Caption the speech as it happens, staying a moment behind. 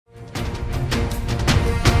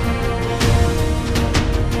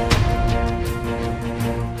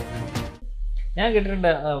ഞാൻ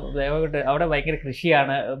കേട്ടിട്ടുണ്ട് ദയവായിട്ട് അവിടെ ഭയങ്കര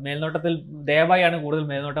കൃഷിയാണ്, മേൽനോട്ടത്തിൽ ദയവായാണ് കൂടുതൽ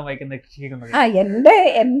മേൽനോട്ടം വഹിക്കുന്ന കൃഷിക്കുന്നത്.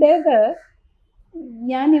 എൻ്റേത്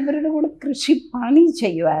ഞാൻ ഇവരുടെ കൂടെ കൃഷിപ്പണി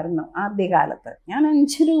ചെയ്യുമായിരുന്നു ആദ്യകാലത്ത്. ഞാൻ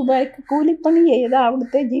 5 രൂപയ്ക്ക് കൂലിപ്പണി ചെയ്ത്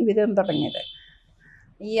അവിടുത്തെ ജീവിതം തുടങ്ങിയത്.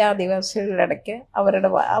 ഈ ആദിവാസികളുടെ ഇടയ്ക്ക്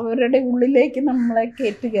അവരുടെ ഉള്ളിലേക്ക് നമ്മളെ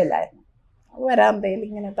കയറ്റുകയില്ലായിരുന്നു. വരാന്തയിൽ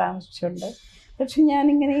ഇങ്ങനെ താമസിച്ചുകൊണ്ട്. പക്ഷെ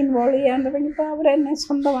ഞാനിങ്ങനെ ഇൻവോൾവ് ചെയ്യാൻ തുടങ്ങിയപ്പോൾ അവരെന്നെ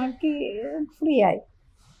സ്വന്തമാക്കി ഫ്രീ ആയി.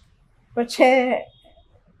 പക്ഷേ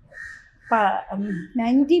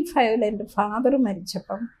 95 എൻ്റെ ഫാദർ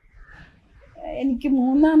മരിച്ചപ്പം എനിക്ക്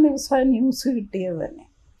 3-ാം ദിവസം ന്യൂസ് കിട്ടിയത് തന്നെ.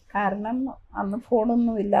 കാരണം അന്ന്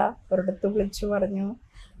ഫോണൊന്നുമില്ല. ഒരിടത്ത് വിളിച്ചു പറഞ്ഞു,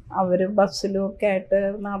 അവർ ബസ്സിലും ഒക്കെ ആയിട്ട്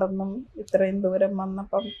നടന്നും ഇത്രയും ദൂരം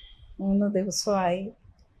വന്നപ്പം 3 ദിവസമായി.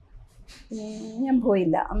 ഞാൻ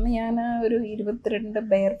പോയില്ല. അന്ന് ഞാൻ ഒരു 22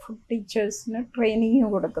 ബെയർ ഫുഡ് ടീച്ചേഴ്സിന് ട്രെയിനിങ്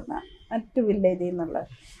കൊടുക്കുന്ന മറ്റ് വില്ലേജിൽ നിന്നുള്ള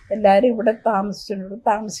എല്ലാവരും ഇവിടെ താമസിച്ചിട്ടുണ്ട്.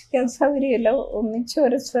 താമസിക്കാൻ സൗകര്യമില്ല. ഒന്നിച്ച്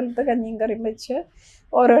ഒരു സ്ഥലത്ത് കഞ്ഞിയും കറിയും വെച്ച്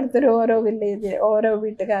ഓരോരുത്തരും ഓരോ വില്ലേജ് ഓരോ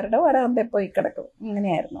വീട്ടുകാരുടെ വരാന്തയിൽ പോയി കിടക്കും.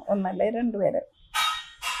 ഇങ്ങനെയായിരുന്നു. 1 അല്ലെങ്കിൽ 2 പേര്.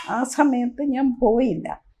 ആ സമയത്ത് ഞാൻ പോയില്ല.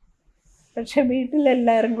 പക്ഷെ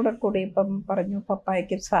വീട്ടിലെല്ലാവരും കൂടി ഇപ്പം പറഞ്ഞു,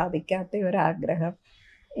 പപ്പായ്ക്ക് സാധിക്കാത്ത ഒരാഗ്രഹം,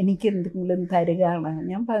 എനിക്കെന്തെങ്കിലും തരികയാണ്.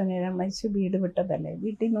 ഞാൻ 17-ാം വയസ്സ് വീട് വിട്ടതല്ലേ,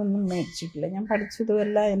 വീട്ടിൽ നിന്നൊന്നും മേടിച്ചിട്ടില്ല. ഞാൻ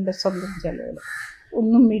പഠിച്ചതുമല്ല, എൻ്റെ സ്വന്തം ചിലവിൽ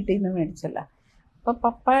ഒന്നും വീട്ടിൽ നിന്ന് മേടിച്ചില്ല. അപ്പോൾ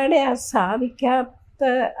പപ്പായുടെ ആ സാധിക്കാത്ത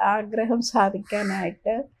ആഗ്രഹം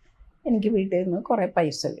സാധിക്കാനായിട്ട് എനിക്ക് വീട്ടിൽ നിന്ന് കുറേ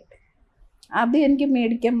പൈസ കിട്ടി. അത് എനിക്ക്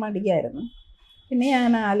മേടിക്കാൻ മടിയായിരുന്നു. പിന്നെ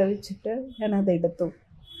ഞാൻ ആലോചിച്ചിട്ട് ഞാനത് എടുത്തു.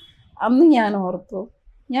 അന്ന് ഞാൻ ഓർത്തു,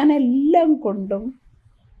 ഞാൻ എല്ലാം കൊണ്ടും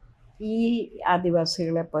ഈ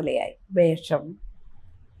ആദിവാസികളെ പോലെയായി. വേഷം,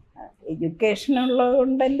 എഡ്യൂക്കേഷൻ ഉള്ളത്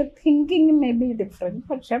കൊണ്ട് എൻ്റെ തിങ്കിങ് മേ ബി ഡിഫറെൻറ്റ്.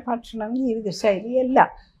 പക്ഷേ ഭക്ഷണം, ജീവിതശൈലി എല്ലാം.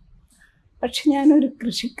 പക്ഷെ ഞാനൊരു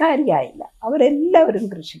കൃഷിക്കാരിയായില്ല. അവരെല്ലാവരും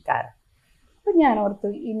കൃഷിക്കാരാണ്. അപ്പം ഞാൻ ഓർത്തു,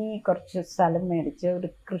 ഇനി കുറച്ച് സ്ഥലം മേടിച്ച് ഒരു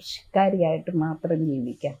കൃഷിക്കാരിയായിട്ട് മാത്രം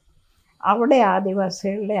ജീവിക്കാം. അവിടെ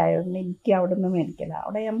ആദിവാസികളുടെ ആയതുകൊണ്ട് എനിക്ക് അവിടെ നിന്ന് മേടിക്കില്ല.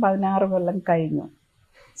 അവിടെ ഞാൻ 16 കൊല്ലം കഴിഞ്ഞു.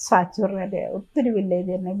 സാച്ചുറയുടെ ഒത്തിരി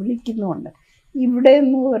വില്ലേജ് എന്നെ വിളിക്കുന്നുമുണ്ട്. ഇവിടെ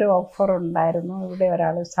നിന്നും ഒരു ഓഫർ ഉണ്ടായിരുന്നു. ഇവിടെ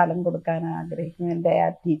ഒരാൾ സ്ഥലം കൊടുക്കാൻ ആഗ്രഹിക്കുന്നു. എൻ്റെ ആ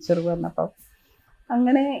ടീച്ചർ വന്നപ്പം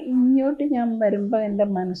അങ്ങനെ ഇങ്ങോട്ട് ഞാൻ വരുമ്പോൾ എൻ്റെ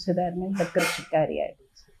മനസ്സിലായിരുന്നു ഇവിടെ കൃഷിക്കാരിയായിട്ട്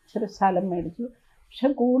ഒരു സ്ഥലം മേടിച്ചു. പക്ഷെ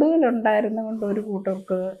കൂടുതലുണ്ടായിരുന്നതുകൊണ്ട് ഒരു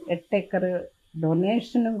കൂട്ടർക്ക് 8 ഏക്കർ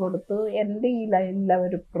ഡൊനേഷനും കൊടുത്തു. എൻ്റെ ഈ ലൈനിൽ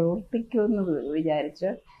അവർ പ്രവർത്തിക്കുമെന്ന് വിചാരിച്ച്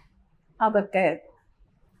അതൊക്കെ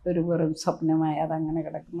ഒരു വെറും സ്വപ്നമായി അതങ്ങനെ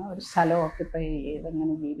കിടക്കുന്നു. ഒരു സ്ഥലം ഓക്യുപ്പൈ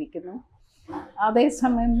ചെയ്തങ്ങനെ ജീവിക്കുന്നു.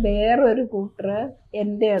 അതേസമയം വേറൊരു കൂട്ടർ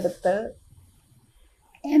എൻ്റെ അടുത്ത്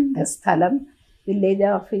എൻ്റെ സ്ഥലം വില്ലേജ്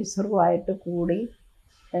ഓഫീസറുമായിട്ട് കൂടി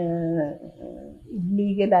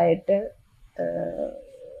ഇല്ലീഗലായിട്ട്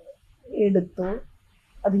എടുത്തു.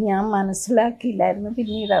 അത് ഞാൻ മനസ്സിലാക്കിയില്ലായിരുന്നു.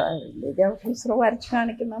 പിന്നീട് വില്ലേജ് ഓഫീസർ വരച്ച്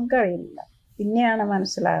കാണിക്കുന്ന നമുക്കറിയില്ല. പിന്നെയാണ്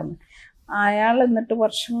മനസ്സിലാകുന്നത്. അയാൾ എന്നിട്ട്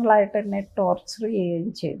വർഷങ്ങളായിട്ട് എന്നെ ടോർച്ചർ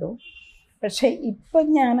ചെയ്യുകയും ചെയ്തു. പക്ഷേ ഇപ്പം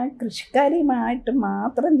ഞാൻ കൃഷിക്കാരിയുമായിട്ട്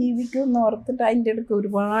മാത്രം ജീവിക്കുമെന്ന് ഓർത്തിട്ട് അതിൻ്റെ ഇടയ്ക്ക്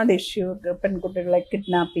ഒരുപാട് ഇഷ്യൂ, പെൺകുട്ടികളെ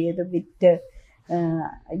കിഡ്നാപ്പ് ചെയ്ത് വിറ്റ്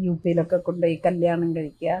യു പിയിലൊക്കെ കൊണ്ടുപോയി കല്യാണം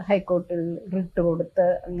കഴിക്കുക, ഹൈക്കോർട്ടിൽ റിട്ട് കൊടുത്ത്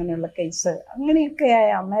അങ്ങനെയുള്ള കേസ് അങ്ങനെയൊക്കെ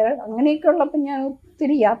അന്നേരം അങ്ങനെയൊക്കെ ഉള്ളപ്പോൾ ഞാൻ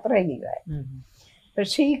ഒത്തിരി യാത്ര ചെയ്യുകയായിരുന്നു.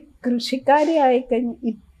 പക്ഷേ ഈ കൃഷിക്കാരി ആയിക്കഴിഞ്ഞ്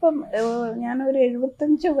ഇപ്പം ഞാനൊരു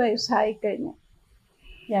 75 വയസ്സായിക്കഴിഞ്ഞ്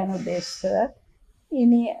ഞാൻ ഉദ്ദേശിച്ചത്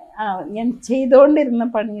ഇനി ഞാൻ ചെയ്തുകൊണ്ടിരുന്ന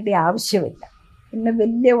പണിയുടെ ആവശ്യമില്ല. പിന്നെ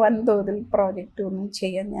വലിയ വൻതോതിൽ പ്രോജക്റ്റ് ഒന്നും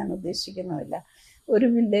ചെയ്യാൻ ഞാൻ ഉദ്ദേശിക്കുന്നുമില്ല. ഒരു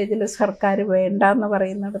വില്ലേജിൽ സർക്കാർ വേണ്ടാന്ന്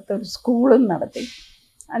പറയുന്നിടത്ത് ഒരു സ്കൂളും നടത്തി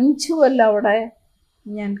 5 കൊല്ലം അവിടെ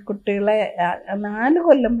ഞാൻ കുട്ടികളെ 4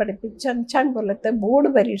 കൊല്ലം പഠിപ്പിച്ച് 5-ാം കൊല്ലത്തെ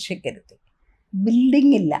ബോർഡ് പരീക്ഷയ്ക്കിരുത്തി.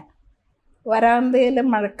 ബിൽഡിംഗ് ഇല്ല. വരാന്തയിൽ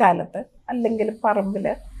മഴക്കാലത്ത് അല്ലെങ്കിൽ പറമ്പിൽ,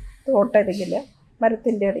 തോട്ടരികിൽ,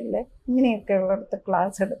 മരത്തിൻ്റെ അടിയിൽ ഇങ്ങനെയൊക്കെ ഉള്ളിടത്ത്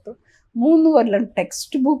ക്ലാസ് എടുത്തു. 3 കൊല്ലം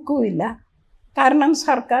ടെക്സ്റ്റ് ബുക്കും ഇല്ല. കാരണം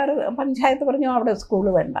സർക്കാർ പഞ്ചായത്ത് പറഞ്ഞു അവിടെ സ്കൂൾ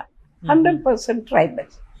വേണ്ട. 100% ട്രൈബൽ,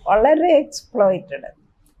 വളരെ എക്സ്പ്ലോയിറ്റഡ്,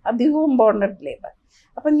 അധികവും ബോണ്ടഡ് ലേബർ.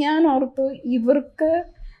 അപ്പം ഞാൻ ഓർത്തു ഇവർക്ക്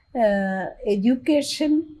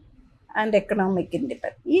എഡ്യൂക്കേഷൻ ആൻഡ് എക്കണോമിക്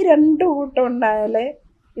ഇൻഡിപെൻഡൻസ് ഈ 2 കൂട്ടം ഉണ്ടായാലേ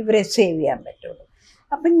ഇവരെ സേവ് ചെയ്യാൻ പറ്റുള്ളൂ.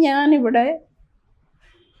 അപ്പം ഞാനിവിടെ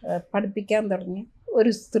പഠിപ്പിക്കാൻ തുടങ്ങി.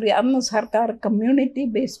 ഒരു സ്ത്രീ, അന്ന് സർക്കാർ കമ്മ്യൂണിറ്റി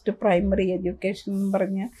ബേസ്ഡ് പ്രൈമറി എഡ്യൂക്കേഷൻ എന്ന്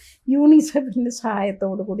പറഞ്ഞ് യൂണിസെഫിൻ്റെ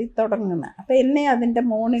സഹായത്തോടു കൂടി തുടങ്ങുന്ന. അപ്പോൾ എന്നെ അതിൻ്റെ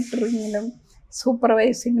മോണിറ്ററിങ്ങിലും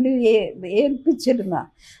സൂപ്പർവൈസിങ്ങിലും ഏൽപ്പിച്ചിരുന്ന.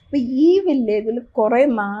 അപ്പോൾ ഈ വില്ലേജിൽ കുറേ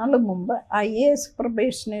നാൾ മുമ്പ് IAS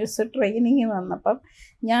പ്രൊബേഷനേഴ്സ് ട്രെയിനിങ് വന്നപ്പം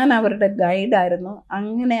ഞാൻ അവരുടെ ഗൈഡായിരുന്നു.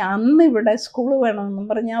 അങ്ങനെ അന്ന് ഇവിടെ സ്കൂൾ വേണമെന്നും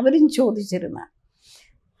പറഞ്ഞ് അവരും ചോദിച്ചിരുന്ന.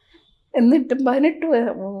 എന്നിട്ടും 18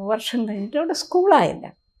 വർഷം കഴിഞ്ഞിട്ട് അവിടെ സ്കൂളായില്ല.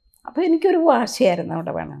 അപ്പോൾ എനിക്കൊരു വാശിയായിരുന്നു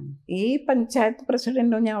അവിടെ വേണം. ഈ പഞ്ചായത്ത്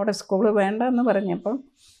പ്രസിഡൻറ്റും ഞാൻ അവിടെ സ്കൂൾ വേണ്ടെന്ന് പറഞ്ഞപ്പം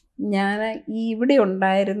ഞാൻ ഇവിടെ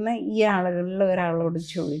ഉണ്ടായിരുന്ന ഈ ആളുകളിൽ ഒരാളോട്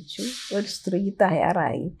ചോദിച്ചു. ഒരു സ്ത്രീ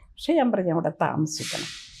തയ്യാറായി. പക്ഷേ ഞാൻ പറഞ്ഞു അവിടെ താമസിക്കണം,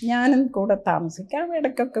 ഞാനും കൂടെ താമസിക്കാം,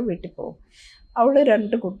 ഇടയ്ക്കൊക്കെ വീട്ടിൽ പോകും. അവൾ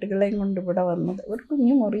 2 കുട്ടികളെയും കൊണ്ട് ഇവിടെ വന്നത് ഒരു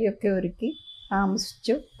കുഞ്ഞു മുറിയൊക്കെ ഒരുക്കി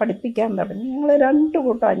താമസിച്ചു പഠിപ്പിക്കാൻ തുടങ്ങി. ഞങ്ങൾ 2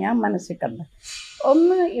 കൂട്ടമാണ് ഞാൻ മനസ്സിൽ കണ്ടത്.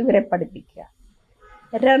 1 ഇവരെ പഠിപ്പിക്കുക,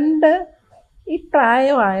 2 ഈ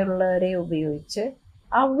പ്രായമായുള്ളവരെ ഉപയോഗിച്ച്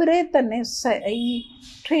അവരെ തന്നെ ഈ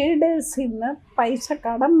ട്രേഡേഴ്സിൽ നിന്ന് പൈസ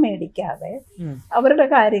കടം മേടിക്കാതെ അവരുടെ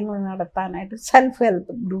കാര്യങ്ങൾ നടത്താനായിട്ട് സെൽഫ്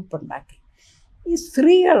ഹെൽപ്പ് ഗ്രൂപ്പ് ഉണ്ടാക്കി. ഈ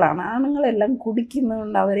സ്ത്രീകളാണ്, ആണുങ്ങളെല്ലാം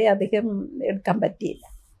കുടിക്കുന്നതുകൊണ്ട് അവരെ അധികം എടുക്കാൻ പറ്റിയില്ല.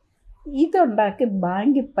 ഇതുണ്ടാക്കി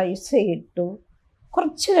ബാങ്കിൽ പൈസ ഇട്ടു.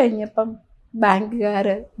 കുറച്ച് കഴിഞ്ഞപ്പം ബാങ്കുകാർ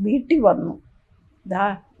വീട്ടിൽ വന്നു, ഇതാ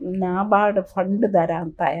നാബാർഡ് ഫണ്ട് തരാൻ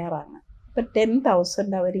തയ്യാറാണ്. ഇപ്പം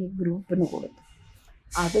 10,000 അവർ ഈ ഗ്രൂപ്പിന് കൊടുത്തു.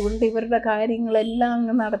 അതുകൊണ്ട് ഇവരുടെ കാര്യങ്ങളെല്ലാം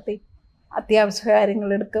അങ്ങ് നടത്തി. അത്യാവശ്യ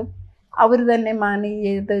കാര്യങ്ങളെടുക്കും, അവർ തന്നെ മാനേജ്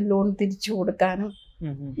ചെയ്ത് ലോൺ തിരിച്ചു കൊടുക്കാനും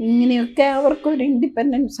ഇങ്ങനെയൊക്കെ അവർക്കൊരു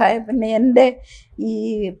ഇൻഡിപെൻഡൻസ് ആയ. പിന്നെ എൻ്റെ ഈ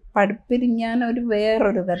പഠിപ്പിൽ ഞാനൊരു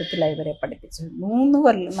വേറൊരു തരത്തിലാണ് ഇവരെ പഠിപ്പിച്ചത്.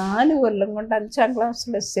 4 കൊല്ലം കൊണ്ട് 5ാം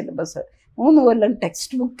ക്ലാസ്സിലെ സിലബസ്, 3 കൊല്ലം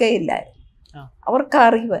ടെക്സ്റ്റ് ബുക്കേ ഇല്ലായിരുന്നു. അവർക്ക്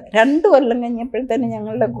അറിവ്. 2 കൊല്ലം കഴിഞ്ഞപ്പോഴത്തേന്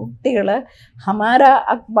ഞങ്ങളുടെ കുട്ടികൾ ഹമാര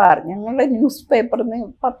അഖ്ബാർ, ഞങ്ങളുടെ ന്യൂസ് പേപ്പറിൽ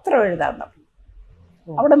നിന്ന് പത്രം എഴുതാൻ തുടങ്ങി.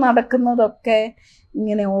 അവിടെ നടക്കുന്നതൊക്കെ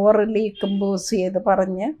ഇങ്ങനെ ഓറലി കമ്പോസ് ചെയ്ത്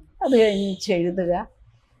പറഞ്ഞ് അത് കഴിഞ്ഞ് എഴുതുക.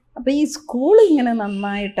 അപ്പോൾ ഈ സ്കൂൾ ഇങ്ങനെ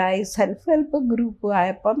നന്നായിട്ടായി. സെൽഫ് ഹെൽപ്പ് ഗ്രൂപ്പ്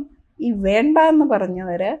ആയപ്പം ഈ വേണ്ടാന്ന്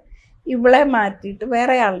പറഞ്ഞവർ ഇവളെ മാറ്റിയിട്ട്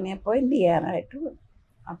വേറെ ആളിനെ അപ്പോയിൻ്റ് ചെയ്യാനായിട്ട്.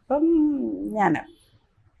 അപ്പം ഞാൻ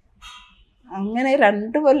അങ്ങനെ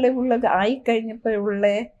 2 കൊല്ലം ഇവള് ആയിക്കഴിഞ്ഞപ്പോൾ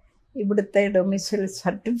ഇവളെ ഇവിടുത്തെ ഡൊമിസൈൽ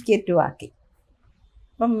സർട്ടിഫിക്കറ്റും ആക്കി.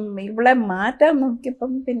 അപ്പം ഇവളെ മാറ്റാൻ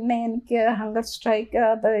നോക്കിയപ്പം പിന്നെ എനിക്ക് ഹങ്കർ സ്ട്രൈക്ക്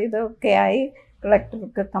അത് ഇതൊക്കെ ആയി,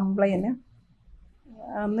 കളക്ടർക്ക് കംപ്ലൈൻറ്റ്.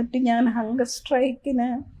 എന്നിട്ട് ഞാൻ ഹങ്കർ സ്ട്രൈക്കിന്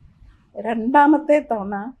 2ാമത്തെ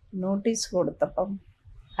തവണ നോട്ടീസ് കൊടുത്തപ്പം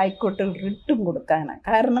ഹൈക്കോർട്ടിൽ റിട്ടും കൊടുക്കാനാണ്.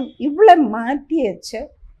 കാരണം ഇവളെ മാറ്റി വെച്ച്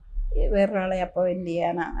വേറൊരാളെ അപ്പോയിൻ്റ്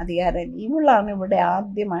ചെയ്യാൻ അധികാരം. ഇവളാണ് ഇവിടെ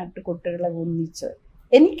ആദ്യമായിട്ട് കുട്ടികളെ ഒന്നിച്ചത്.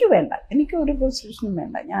 എനിക്ക് വേണ്ട, എനിക്കൊരു പൊസിഷനും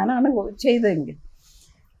വേണ്ട, ഞാനാണ് ചെയ്തതെങ്കിൽ.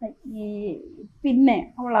 പിന്നെ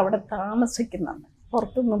അവൾ അവിടെ താമസിക്കുന്നുണ്ട്,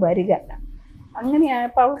 പുറത്തുനിന്ന് വരികയല്ല.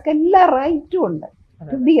 അങ്ങനെയായപ്പോൾ അവൾക്ക് എല്ലാ റൈറ്റും ഉണ്ട്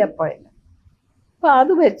ടു ബി അപ്പോയിൻ്റ്. അപ്പോൾ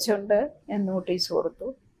അത് വെച്ചുകൊണ്ട് ഞാൻ നോട്ടീസ് കൊടുത്തു.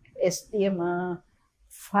 SDM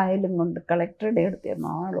ഫയലും കൊണ്ട് കളക്ടറുടെ അടുത്ത് ചെന്നു.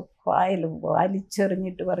 ആൾ ഫയൽ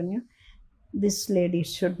വലിച്ചെറിഞ്ഞിട്ട് പറഞ്ഞു, this lady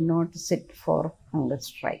should not sit four hunger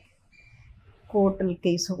strike. കോർട്ടിൽ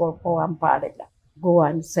കേസ് പോകാൻ പാടില്ല, ഗോ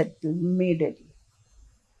ആൻഡ് സെറ്റിൽ ഇമ്മീഡിയറ്റ്ലി.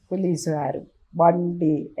 പോലീസുകാരും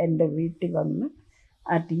വണ്ടി എൻ്റെ വീട്ടിൽ വന്ന്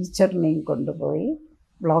ആ ടീച്ചറിനെയും കൊണ്ടുപോയി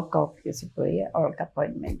ബ്ലോക്ക് ഓഫീസിൽ പോയി അവൾക്ക്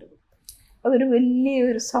അപ്പോയിൻമെൻറ്റ് കൊടുത്തു. അതൊരു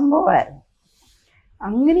വലിയൊരു സംഭവമായിരുന്നു.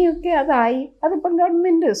 അങ്ങനെയൊക്കെ അതായി. അതിപ്പം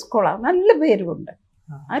ഗവൺമെൻറ് സ്കൂളാണ്, നല്ല പേരുമുണ്ട്.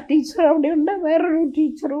 ആ ടീച്ചർ അവിടെയുണ്ട്, വേറൊരു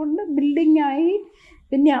ടീച്ചറും ഉണ്ട്, ബിൽഡിങ്ങായി.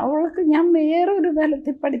 പിന്നെ അവൾക്ക് ഞാൻ വേറൊരു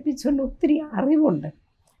തലത്തിൽ പഠിപ്പിച്ചുകൊണ്ട് ഒത്തിരി അറിവുണ്ട്.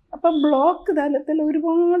 അപ്പം ബ്ലോക്ക് തലത്തിൽ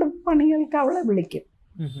ഒരുപാട് പണികൾക്ക് അവളെ വിളിക്കും.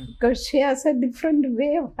 Because she has A different way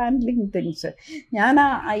of handling things. ഞാൻ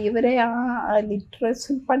ഇവരെ ആ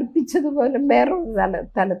ലിറ്ററസിൽ പഠിപ്പിച്ചതുപോലെ വേറൊരു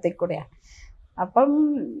തലത്തിൽ കൂടെയാണ്. അപ്പം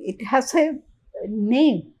ഇറ്റ് ഹാസ് എ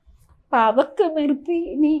നെയിം. അപ്പം അതൊക്കെ നിർത്തി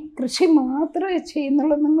ഇനി കൃഷി മാത്രമേ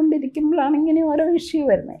ചെയ്യുന്നുള്ളതും കൊണ്ടിരിക്കുമ്പോഴാണ് ഇങ്ങനെ ഓരോ ഇഷ്യൂ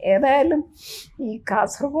വരുന്നത്. ഏതായാലും ഈ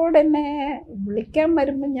കാസർഗോഡ് എന്നെ വിളിക്കാൻ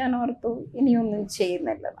വരുമ്പോൾ ഞാൻ ഓർത്തു ഇനിയൊന്നും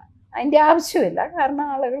ചെയ്യുന്നില്ലെന്ന്. അതിൻ്റെ ആവശ്യമില്ല. കാരണം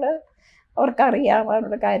ആളുകൾ അവർക്കറിയാം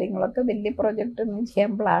അവരുടെ കാര്യങ്ങളൊക്കെ, വലിയ പ്രൊജക്റ്റൊന്നും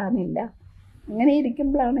ചെയ്യാൻ പ്ലാനില്ല. അങ്ങനെ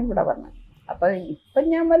ഇരിക്കുമ്പോഴാണ് ഇവിടെ വന്നത്. അപ്പോൾ ഇപ്പം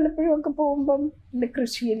ഞാൻ വല്ലപ്പോഴും ഒക്കെ പോകുമ്പം എൻ്റെ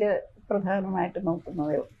കൃഷിയിൽ പ്രധാനമായിട്ട്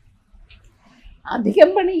നോക്കുന്നതേ ഉള്ളൂ. അധികം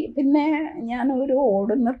പണി. പിന്നെ ഞാനൊരു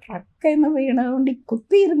ഓടുന്ന ട്രക്കിൽ നിന്ന് വീണതുകൊണ്ട് ഈ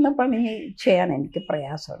കുത്തിയിരുന്ന പണി ചെയ്യാൻ എനിക്ക്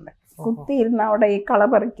പ്രയാസമുണ്ട്. കുത്തിയിരുന്ന് അവിടെ ഈ കള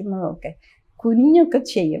പറിക്കുന്നതൊക്കെ കുഞ്ഞൊക്കെ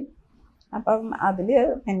ചെയ്യും. അപ്പം അതിൽ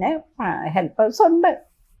പിന്നെ ഹെൽപ്പേഴ്സ് ഉണ്ട്.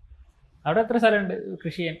 അവിടെ എത്ര സ്ഥലമുണ്ട്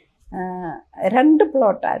കൃഷി ചെയ്യാൻ? 2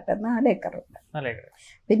 പ്ലോട്ടായിട്ട് 4 ഏക്കറുണ്ട്.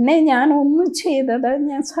 പിന്നെ ഞാൻ ഒന്നും ചെയ്തത്,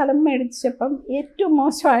 ഞാൻ സ്ഥലം മേടിച്ചപ്പം ഏറ്റവും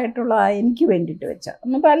മോശമായിട്ടുള്ള എനിക്ക് വേണ്ടിയിട്ട് വെച്ചാൽ.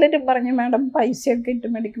 ഒന്ന് പലരും പറഞ്ഞു, മാഡം പൈസയൊക്കെ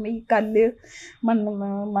ഇട്ട് മേടിക്കുമ്പോൾ ഈ കല്ല്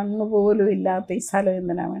മണ്ണ് പോലും ഇല്ലാത്ത ഈ സ്ഥലം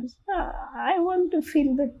എന്തിനാണ് മേടിച്ചത്? I want to feel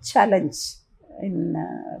the challenge in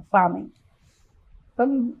farming.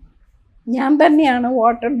 അപ്പം ഞാൻ തന്നെയാണ്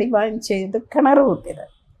വാട്ടർ ഡിവൈൻ ചെയ്ത് കിണർ കുത്തിയത്.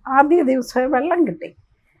 ആദ്യ ദിവസം വെള്ളം കിട്ടി.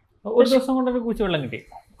 ഒരു ദിവസം കൊണ്ടൊരു കുഴിച്ച് വെള്ളം കിട്ടി.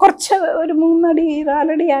 കുറച്ച് ഒരു 3 അടി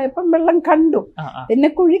 4 അടി ആയപ്പം വെള്ളം കണ്ടു. പിന്നെ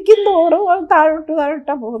കുഴിക്കും തോറും അത്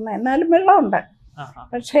താഴോട്ടാണ് പോകുന്നത്. എന്നാലും വെള്ളമുണ്ട്.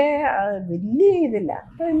 പക്ഷേ വലിയ ഇതില്ല.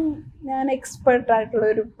 അപ്പം ഞാൻ എക്സ്പേർട്ടായിട്ടുള്ള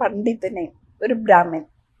ഒരു പണ്ഡിതനെ, ഒരു ബ്രാഹ്മൺ,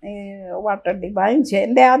 വാട്ടർ ഡിബായും ചെയ്യും.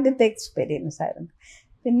 എൻ്റെ ആദ്യത്തെ എക്സ്പീരിയൻസ് ആയിരുന്നു.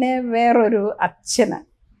 പിന്നെ വേറൊരു അച്ഛന്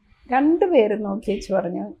 2 പേര് നോക്കിയേച്ച്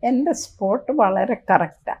പറഞ്ഞു എൻ്റെ സ്പോട്ട് വളരെ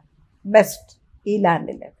കറക്റ്റാണ്, ബെസ്റ്റ് ഈ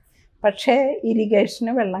ലാൻഡിൽ. പക്ഷേ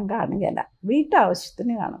ഇറിഗേഷന് വെള്ളം കാണുകയില്ല,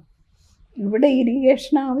 വീട്ടാവശ്യത്തിന് കാണും. ഇവിടെ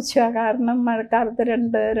ഇറിഗേഷൻ ആവശ്യമാണ്, കാരണം മഴക്കാലത്ത്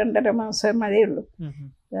 2-2.5 മാസമേ മഴയുള്ളൂ.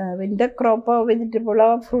 വിൻ്റർ ക്രോപ്പോ വെജിറ്റബിളോ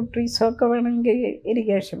ഫ്രൂട്ട് ട്രീസോ ഒക്കെ വേണമെങ്കിൽ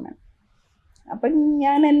ഇറിഗേഷൻ വേണം. അപ്പം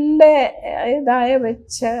ഞാൻ എൻ്റെ ഇതായ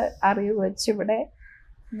അറിവ് വെച്ച് ഇവിടെ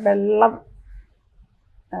വെള്ളം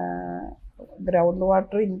ഗ്രൗണ്ട്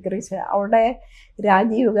വാട്ടർ ഇൻക്രീസ്. അവിടെ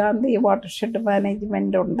രാജീവ് ഗാന്ധി വാട്ടർഷെഡ്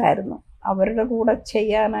മാനേജ്മെൻ്റ് ഉണ്ടായിരുന്നു, അവരുടെ കൂടെ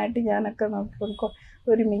ചെയ്യാനായിട്ട് ഞാനൊക്കെ നോക്കി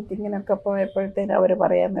ഒരു മീറ്റിങ്ങിനൊക്കെ പോയപ്പോഴത്തേനും അവർ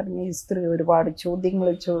പറയാൻ തുടങ്ങി ഈ സ്ത്രീ ഒരുപാട് ചോദ്യങ്ങൾ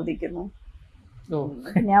ചോദിക്കുന്നു.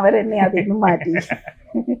 പിന്നെ അവരെന്നെ അതിൽ നിന്ന് മാറ്റി.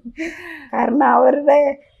 കാരണം അവരുടെ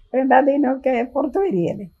വേണ്ടാതീനൊക്കെ പുറത്ത്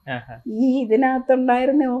വരികയല്ലേ. ഈ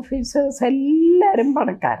ഇതിനകത്തുണ്ടായിരുന്ന ഓഫീസേഴ്സ് എല്ലാവരും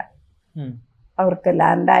പണക്കാരാണ്. അവർക്ക്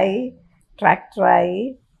ലാൻഡായി, ട്രാക്ടറായി,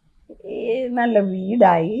 നല്ല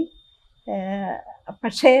വീടായി.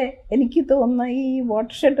 പക്ഷേ എനിക്ക് തോന്നുന്നു ഈ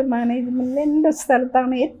വാട്ടർഷെഡ് മാനേജ്മെൻറ്റിൽ എൻ്റെ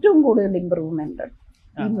സ്ഥലത്താണ് ഏറ്റവും കൂടുതൽ ഇമ്പ്രൂവ്മെൻ്റ്.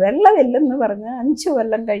 ഈ വെള്ളമില്ലെന്ന് പറഞ്ഞ് 5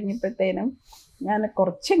 കൊല്ലം കഴിഞ്ഞപ്പോഴത്തേനും ഞാൻ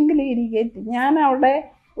കുറച്ചെങ്കിലും ഇരിഗേറ്റ്, ഞാൻ അവിടെ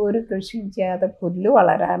ഒരു കൃഷിയും ചെയ്യാതെ പുല്ല്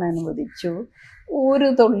വളരാൻ അനുവദിച്ചു. ഒരു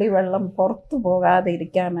തുള്ളി വെള്ളം പുറത്തു പോകാതെ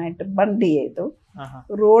ഇരിക്കാനായിട്ട് ബണ്ട് ചെയ്തു.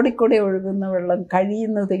 റോഡിൽ കൂടെ ഒഴുകുന്ന വെള്ളം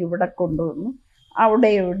കഴിയുന്നത് ഇവിടെ കൊണ്ടുവന്നു. അവിടെ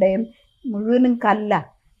ഇവിടെയും മുഴുവനും കല്ല.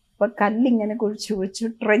 അപ്പോൾ കല്ലിങ്ങനെ കുഴിച്ച്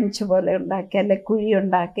ട്രെഞ്ച് പോലെ ഉണ്ടാക്കി, അല്ലെ കുഴി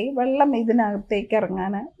ഉണ്ടാക്കി വെള്ളം ഇതിനകത്തേക്ക്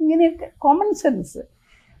ഇറങ്ങാൻ. ഇങ്ങനെയൊക്കെ കോമൺ സെൻസ്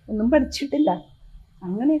ഒന്നും പഠിച്ചിട്ടില്ല.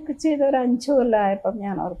 അങ്ങനെയൊക്കെ ചെയ്ത ഒരു 5 കൊല്ലമായപ്പം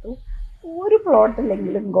ഞാൻ ഓർത്തു ഒരു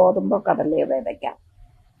പ്ലോട്ടിലെങ്കിലും ഗോതമ്പോ കടലയോ വിതയ്ക്കാം.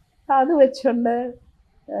 അത് വെച്ചുകൊണ്ട്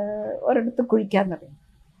ഒരിടത്ത് കുഴിക്കാൻ തുടങ്ങി.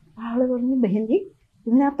 ആൾ പറഞ്ഞു ബഹൻജി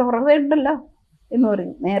ഇതിനകത്ത് ഉറവുണ്ടല്ലോ എന്ന്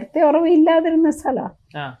പറഞ്ഞു. നേരത്തെ ഉറവില്ലാതിരുന്ന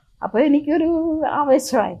സ്ഥലമാണ്. അപ്പോൾ എനിക്കൊരു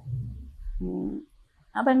ആവേശമായി.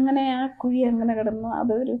 അതങ്ങനെ ആ കുഴി അങ്ങനെ കിടന്നു.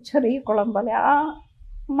 അതൊരു ചെറിയ കുളം പോലെ. ആ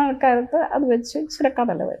മഴക്കാലത്ത് അത് വെച്ച് ഇച്ചിരി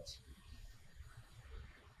കടല വെച്ചു.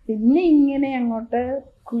 പിന്നെ ഇങ്ങനെ അങ്ങോട്ട്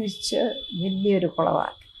കുഴിച്ച് വലിയൊരു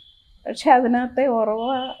കുളമാക്കി. പക്ഷെ അതിനകത്തെ ഉറവ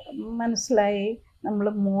മനസ്സിലായി, നമ്മൾ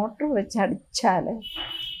മോട്ടർ വെച്ച് അടിച്ചാൽ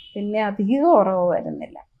പിന്നെ അധികം ഉറവ്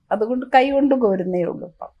വരുന്നില്ല, അതുകൊണ്ട് കൈ കൊണ്ട് കോരുന്നേ ഉള്ളൂ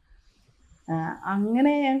ഇപ്പം.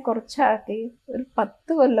 അങ്ങനെ ഞാൻ കുറച്ചാക്കി ഒരു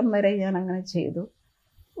 10 കൊല്ലം വരെ ഞാൻ അങ്ങനെ ചെയ്തു.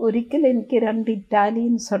 ഒരിക്കൽ എനിക്ക് 2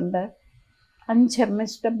 ഇറ്റാലിയൻസ് ഉണ്ട്, 5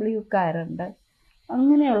 MSWക്കാരുണ്ട്.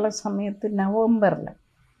 അങ്ങനെയുള്ള സമയത്ത് നവംബറിൽ,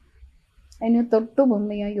 അതിന് തൊട്ട്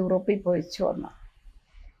മുന്നേ ഞാൻ യൂറോപ്പിൽ പോയിച്ചു വന്നു.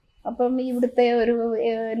 അപ്പം ഇവിടുത്തെ ഒരു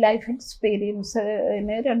ലൈഫ്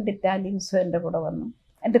എക്സ്പീരിയൻസിന് 2 ഇറ്റാലിയൻസ് എൻ്റെ കൂടെ വന്നു.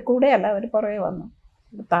 എൻ്റെ കൂടെയല്ല, അവർ പുറകെ വന്നു,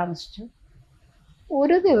 ഇവിടെ താമസിച്ചു.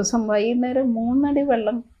 ഒരു ദിവസം വൈകുന്നേരം 3 അടി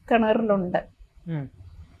വെള്ളം കിണറിലുണ്ട്.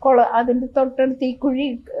 അതിൻ്റെ തൊട്ടടുത്ത് ഈ കുഴി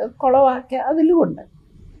കുളമാക്കി അതിലുമുണ്ട്.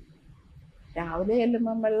 രാവിലെ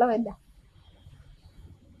ചെല്ലുമ്പം വെള്ളമില്ല,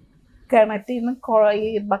 കിണറ്റിൽ നിന്ന് ഈ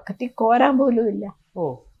ബക്കറ്റിൽ കോരാൻ പോലും ഇല്ല,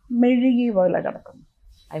 മെഴുകി പോലെ കിടക്കുന്നു.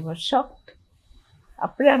 I was shocked.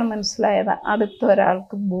 അപ്പോഴാണ് മനസ്സിലായത്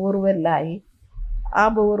അടുത്തൊരാൾക്ക് ബോർവെല്ലായി. ആ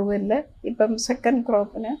ബോർവെല്ല് ഇപ്പം സെക്കൻഡ്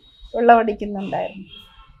ക്രോപ്പിന് വെള്ളമടിക്കുന്നുണ്ടായിരുന്നു.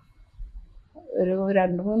 ഒരു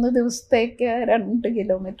 2-3 ദിവസത്തേക്ക് 2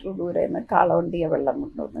 കിലോമീറ്റർ ദൂരെ നിന്ന് കാളവണ്ടിയെ വെള്ളം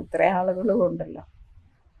കൊണ്ടുവന്നു. ഇത്ര ആളുകൾ കൊണ്ടല്ലോ.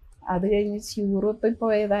 അത് കഴിഞ്ഞ് യൂറോപ്പിൽ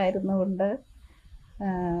പോയതായിരുന്നു കൊണ്ട്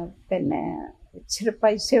പിന്നെ ഇച്ചിരി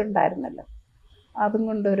പൈസ ഉണ്ടായിരുന്നല്ലോ, അതും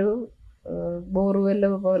കൊണ്ടൊരു ബോർവെല്ല്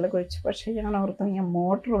പോലെ കുഴിച്ചു. പക്ഷേ ഞാൻ ഓർത്തു ഞാൻ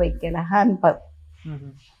മോട്ടർ വയ്ക്കില്ല, ഹാൻഡ് പമ്പ്.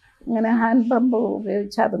 ഇങ്ങനെ ഹാൻഡ് പമ്പ്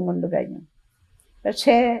ഉപയോഗിച്ച് അതും കൊണ്ട് കഴിഞ്ഞു.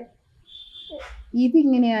 പക്ഷേ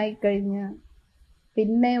ഇതിങ്ങനെ ആയിക്കഴിഞ്ഞ്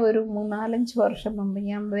പിന്നെ ഒരു 3-4-5 വർഷം മുമ്പ്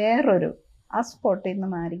ഞാൻ ആ സ്പോട്ടിൽ നിന്ന്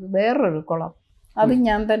മാറി വേറൊരു കുളം, അത്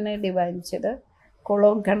ഞാൻ തന്നെ ഡിവൈൻ ചെയ്ത്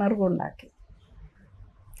കുളവും കിണറും ഉണ്ടാക്കി.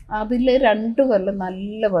 അതിൽ 2 കൊല്ലം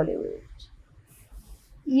നല്ല പോലെ ഉപയോഗിച്ചു.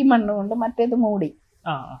 ഈ മണ്ണ് കൊണ്ട് മറ്റേത് മൂടി,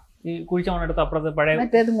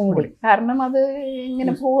 മറ്റേത് മൂടി, കാരണം അത്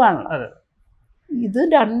ഇങ്ങനെ പോവാണല്ലോ. ഇത്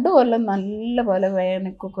 2 കൊല്ലം നല്ല പോലെ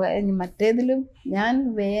വേനക്കൊക്കെ. മറ്റേതിലും ഞാൻ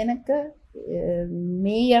വേനക്ക്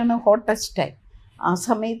മെയ്യാണ് ഹോട്ടസ്റ്റ് ടൈം, ആ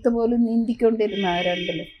സമയത്ത് പോലും നീന്തിക്കൊണ്ടിരുന്ന ആ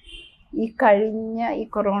 2-ലും. ഈ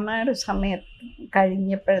കൊറോണയുടെ സമയത്ത്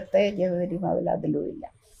കഴിഞ്ഞപ്പോഴത്തെ ജനുവരി മുതൽ അതിലും ഇല്ല,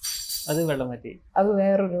 അത് വെള്ളം പറ്റി. അത്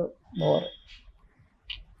വേറൊരു ബോർ.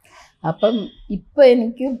 അപ്പം ഇപ്പം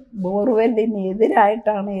എനിക്ക് ബോർവെല്ലിന്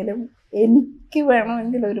എതിരായിട്ടാണേലും എനിക്ക്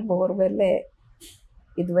വേണമെങ്കിൽ ഒരു ബോർവെല്ല്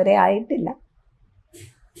ഇതുവരെ ആയിട്ടില്ല.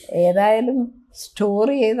 ഏതായാലും സ്റ്റോർ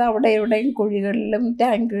ചെയ്ത് അവിടെ എവിടെയും കുഴികളിലും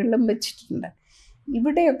ടാങ്കുകളിലും വെച്ചിട്ടുണ്ട്.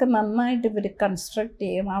 ഇവിടെയൊക്കെ നന്നായിട്ട് ഇവർ കൺസ്ട്രക്ട്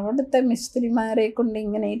ചെയ്യും. അവിടുത്തെ മിസ്ത്രിമാരെ കൊണ്ട്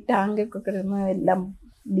ഇങ്ങനെ ഈ ടാങ്കൊക്കെ കിടന്ന് എല്ലാം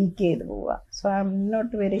ലീക്ക് ചെയ്ത് പോവുക. So I am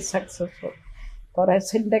not very successful. കുറേ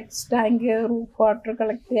സിൻഡെക്സ് ടാങ്ക് റൂഫ് വാട്ടർ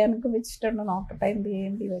കളക്ട് ചെയ്യാനൊക്കെ വെച്ചിട്ടുണ്ട്. നോക്കട്ടെ എന്ത്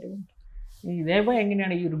ചെയ്യേണ്ടി വരും. ഈ ദയബായ്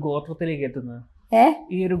എങ്ങനെയാണ് ഈ ഒരു ഗോത്രത്തിലേക്ക് എത്തുന്നത്?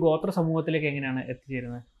 ഈ ഒരു ഗോത്ര സമൂഹത്തിലേക്ക് എങ്ങനെയാണ്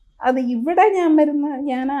എത്തിച്ചേരുന്നത്? അത് ഇവിടെ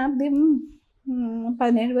ഞാൻ ആദ്യം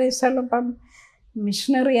 17 വയസ്സുള്ളപ്പം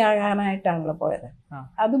മിഷണറി ആകാനായിട്ടാണല്ലോ പോയത്.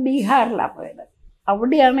 അത് ബീഹാറിലാണ് പോയത്.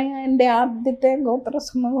 അവിടെയാണ് എൻ്റെ ആദ്യത്തെ ഗോത്ര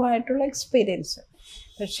സമൂഹമായിട്ടുള്ള എക്സ്പീരിയൻസ്.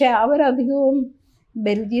 പക്ഷെ അവരധികവും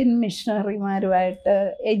ബെൽജിയൻ മിഷണറിമാരുമായിട്ട്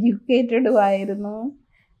എഡ്യൂക്കേറ്റഡുമായിരുന്നു.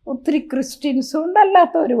 ഒത്തിരി ക്രിസ്ത്യൻസും ഉണ്ട്,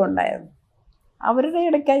 അല്ലാത്തവരും ഉണ്ടായിരുന്നു. അവരുടെ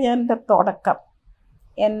ഇടയ്ക്കാണ് ഞാൻ എൻ്റെ തുടക്കം.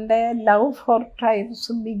 എൻ്റെ ലവ് ഫോർ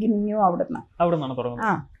ട്രൈബ്സ് ബിഗിനിങ്ങും അവിടുന്നാണ്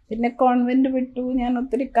തുടങ്ങുന്നത്. പിന്നെ കോൺവെൻറ്റ് വിട്ടു. ഞാൻ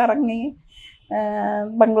ഒത്തിരി കറങ്ങി.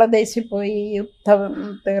 ബംഗ്ലാദേശിൽ പോയി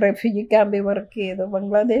യുദ്ധത്തെ റെഫ്യൂജി ക്യാമ്പിൽ വർക്ക് ചെയ്തു.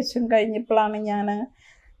 ബംഗ്ലാദേശും കഴിഞ്ഞപ്പോഴാണ് ഞാൻ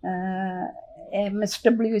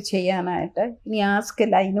MSW ചെയ്യാനായിട്ട് ഇനി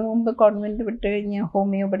ആസ്കില്ല. അതിന് മുമ്പ് കോൺവെൻറ്റ് വിട്ട് കഴിഞ്ഞ്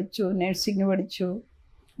ഹോമിയോ പഠിച്ചു, നഴ്സിംഗ് പഠിച്ചു,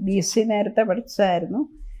 BSc നേരത്തെ പഠിച്ചതായിരുന്നു.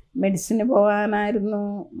 മെഡിസിന് പോകാനായിരുന്നു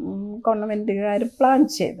കോൺവെൻറ്റുകാർ പ്ലാൻ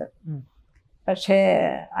ചെയ്ത്. പക്ഷേ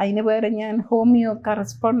അതിന് പകരം ഞാൻ ഹോമിയോ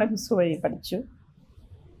കറസ്പോണ്ടൻസ് വഴി പഠിച്ചു.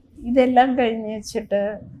 ഇതെല്ലാം കഴിഞ്ഞ് വെച്ചിട്ട്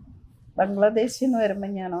ബംഗ്ലാദേശിൽ നിന്ന് വരുമ്പോൾ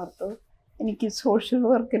ഞാൻ ഓർത്തു എനിക്ക് സോഷ്യൽ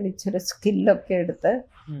വർക്കിൽ ഇച്ചിരി സ്കില്ലൊക്കെ എടുത്ത്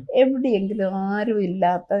എവിടെയെങ്കിലും ആരും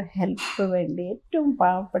ഇല്ലാത്ത ഹെൽപ്പ് വേണ്ടി ഏറ്റവും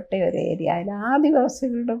പാവപ്പെട്ട ഒരു ഏരിയയിൽ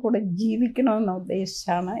ആദിവാസികളുടെ കൂടെ ജീവിക്കണമെന്ന്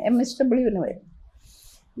ഉദ്ദേശിച്ചാണ് MSWന് വരുന്നത്.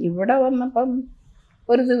 ഇവിടെ വന്നപ്പം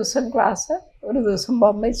ഒരു ദിവസം ക്ലാസ്, ഒരു ദിവസം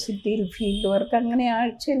ബോംബെ സിറ്റിയിൽ ഫീൽഡ് വർക്ക്, അങ്ങനെ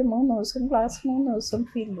ആഴ്ചയിൽ 3 ദിവസം ക്ലാസ്, 3 ദിവസം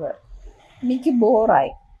ഫീൽഡ് വർക്ക്. എനിക്ക്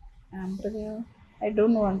ബോറായി. ഞാൻ പറഞ്ഞു I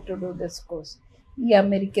don't want to do this course. ഈ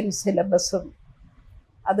അമേരിക്കൻ സിലബസും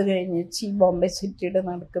അത് കഴിഞ്ഞ് ബോംബെ സിറ്റിയുടെ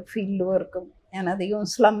നടക്ക് ഫീൽഡ് വർക്കും. ഞാൻ അധികം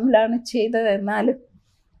സ്ലമ്മിലാണ് ചെയ്തത്. എന്നാലും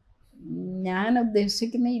ഞാൻ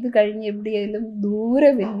ഉദ്ദേശിക്കുന്ന ഇത് കഴിഞ്ഞ് എവിടെയെങ്കിലും ദൂരെ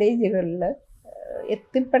വില്ലേജുകളിൽ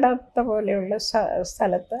എത്തിപ്പെടാത്ത പോലെയുള്ള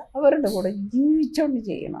സ്ഥലത്ത് അവരുടെ കൂടെ ജീവിച്ചുകൊണ്ട്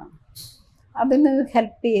ചെയ്യണം. അതിന്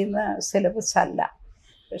ഹെൽപ്പ് ചെയ്യുന്ന സിലബസ് അല്ല.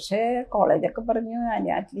 പക്ഷേ കോളേജൊക്കെ പറഞ്ഞു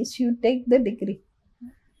at least you take the degree.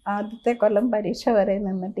 ആദ്യത്തെ കൊല്ലം പരീക്ഷ വരെ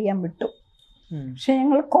നിന്നിട്ട് ഞാൻ വിട്ടു. പക്ഷെ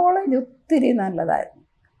ഞങ്ങൾ കോളേജ് ഒത്തിരി നല്ലതായിരുന്നു.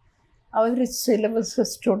 അവർ സിലബസ്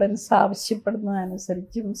സ്റ്റുഡൻസ്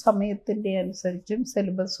ആവശ്യപ്പെടുന്നതനുസരിച്ചും സമയത്തിൻ്റെ അനുസരിച്ചും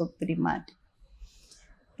സിലബസ് ഒത്തിരി മാറ്റി.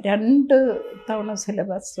 2 തവണ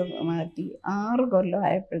സിലബസ് മാറ്റി. 6 കൊല്ലം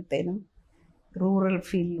ആയപ്പോഴത്തേനും rural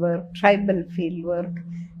field work, tribal field work,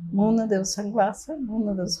 3 ദിവസം ക്ലാസ്,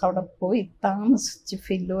 3 ദിവസം അവിടെ പോയി താമസിച്ച്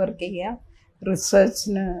ഫീൽഡ് വർക്ക് ചെയ്യുക,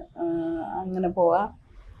 റിസർച്ചിന് അങ്ങനെ പോവാം.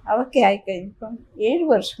 അതൊക്കെ ആയിക്കഴിഞ്ഞപ്പം 7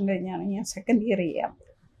 വർഷം കഴിഞ്ഞാണ് ഞാൻ സെക്കൻഡ് ഇയർ ചെയ്യാൻ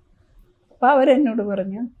പോയത്. അപ്പോൾ അവരെന്നോട്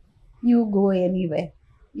പറഞ്ഞു you go anyway,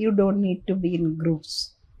 you don't need to be in groups.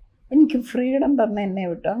 എനിക്ക് ഫ്രീഡം തന്നെ എന്നെ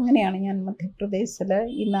വിട്ടു. അങ്ങനെയാണ് ഞാൻ മധ്യപ്രദേശിൽ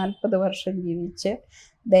ഈ 40 വർഷം ജീവിച്ച്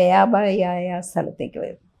ദയാബായി ആയ സ്ഥലത്തേക്ക്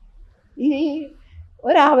വരുന്നത്. ഈ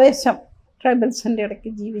ഒരാവേശം ട്രൈബൽസിൻ്റെ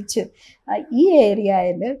ഇടയ്ക്ക് ജീവിച്ച് ഈ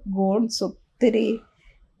ഏരിയയിൽ ഗോൺസ് ഒത്തിരി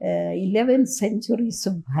 11th സെഞ്ച്വറീസ്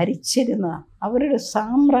ഭരിച്ചിരുന്ന അവരുടെ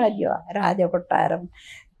സാമ്രാജ്യമാണ്. രാജകൊട്ടാരം,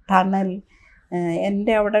 ടണൽ.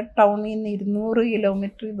 എൻ്റെ അവിടെ ടൗണിൽ നിന്ന് 200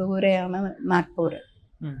 കിലോമീറ്റർ ദൂരെയാണ് നാഗ്പൂർ.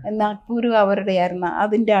 നാഗ്പൂരും അവരുടെയായിരുന്നു.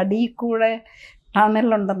 അതിൻ്റെ അടിയിൽ കൂടെ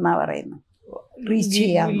ടണലുണ്ടെന്നാണ് പറയുന്നത്, റീച്ച്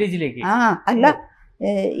ചെയ്യാം. അല്ല,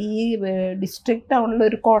 ഈ ഡിസ്ട്രിക്ട്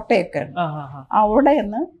ടൗണിലൊരു കോട്ടയൊക്കെ ഉണ്ട്. അവിടെ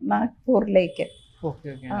നിന്ന് നാഗ്പൂരിലേക്ക്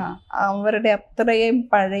അവരുടെ അത്രയും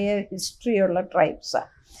പഴയ ഹിസ്റ്ററിയുള്ള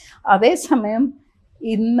ട്രൈബ്സാണ്. അതേസമയം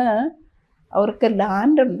ഇന്ന് അവർക്ക്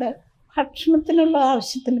ലാൻഡുണ്ട്, ഭക്ഷണത്തിനുള്ള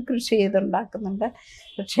ആവശ്യത്തിന് കൃഷി ചെയ്തുണ്ടാക്കുന്നുണ്ട്.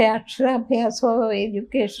 പക്ഷേ അക്ഷരാഭ്യാസമോ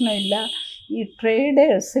എഡ്യൂക്കേഷനോ ഇല്ല. ഈ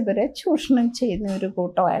ട്രേഡേഴ്സ് ഇവരെ ചൂഷണം ചെയ്യുന്ന ഒരു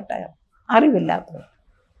കൂട്ടമായിട്ടാണ്, അറിവില്ലാത്തവർ.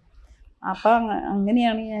 അപ്പം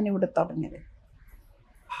അങ്ങനെയാണ് ഞാനിവിടെ തുടങ്ങിയത്.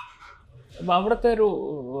 അപ്പോൾ അവിടുത്തെ ഒരു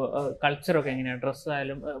കൾച്ചറൊക്കെ എങ്ങനെയാണ്?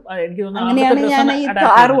 ഡ്രസ്സായാലും എനിക്ക് തോന്നുന്നു അങ്ങനെയാണ് ഞാൻ ഈ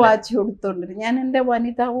താറ് വാച്ച് കൊടുത്തോണ്ടിരുന്നത്. ഞാൻ എൻ്റെ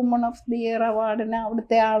വനിതാ വുമൺ ഓഫ് ദി ഇയർ അവാർഡിന്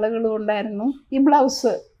അവിടുത്തെ ആളുകളും ഉണ്ടായിരുന്നു. ഈ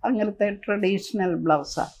ബ്ലൗസ് അങ്ങനത്തെ ട്രഡീഷണൽ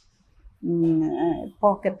ബ്ലൗസാണ്.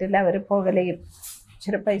 പോക്കറ്റിൽ അവർ പുകലയും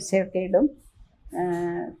ഇച്ചിരി പൈസയൊക്കെ ഇടും.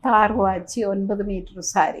 താറ് വാച്ച് 9 മീറ്റർ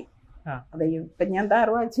സാരി. അത് ഇപ്പം ഞാൻ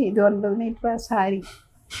താറ് വാച്ച് ചെയ്ത് 9 മീറ്റർ സാരി.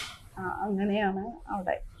 അങ്ങനെയാണ്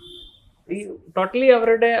അവിടെ. ഈ ടോട്ടലി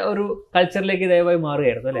അവരുടെ ഒരു കൾച്ചറിലേക്ക് ദയവായി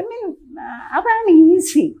മാറുകയായിരുന്നു അല്ലേ? അതാണ്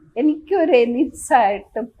ഈസി. എനിക്കൊരു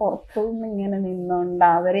എലിറ്റ്സായിട്ട് പുറത്തുനിന്ന് ഇങ്ങനെ നിന്നുകൊണ്ട്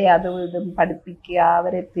അവരെ അതും ഇതും പഠിപ്പിക്കുക,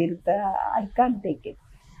 അവരെ തിരുത്തുക, ഐ കാൻ ടേക്ക് ഇറ്റ്.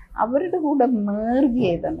 അവരുടെ കൂടെ മേർജ്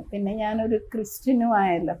ചെയ്താണ്. പിന്നെ ഞാനൊരു ക്രിസ്ത്യനും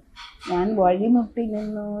ആയല്ലോ. ഞാൻ വഴിമുട്ടി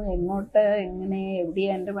നിന്നു. എങ്ങോട്ട്, എങ്ങനെ,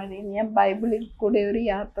 എവിടെയാണ് എൻ്റെ വഴി? ഞാൻ ബൈബിളിൽ കൂടെ ഒരു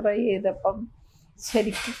യാത്ര ചെയ്തപ്പം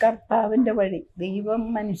ശരിക്കും കർത്താവിൻ്റെ വഴി, ദൈവം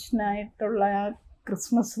മനുഷ്യനായിട്ടുള്ള ആ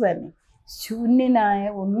ക്രിസ്മസ് തന്നെ, ശൂന്യനായ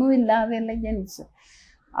ഒന്നുമില്ലാതെയല്ല ജനിച്ചത്.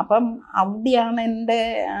 അപ്പം അവിടെയാണ് എൻ്റെ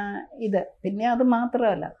ഇത്. പിന്നെ അത്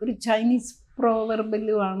മാത്രമല്ല, ഒരു ചൈനീസ്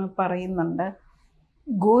പ്രോവർബിലുമാണ് പറയുന്നുണ്ട്,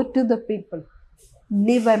 go to the people,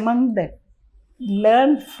 live among them,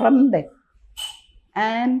 learn from them,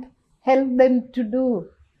 and help them to do.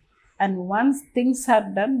 And once things are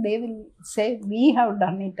done, they will say, we have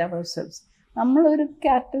done it ourselves. നമ്മളൊരു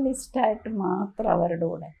കാറ്റലിസ്റ്റായിട്ട് മാത്രം അവരുടെ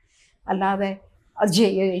കൂടെ, അല്ലാതെ അത്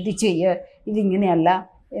ചെയ്യുക, ഇത് ചെയ്യുക, ഇതിങ്ങനെയല്ല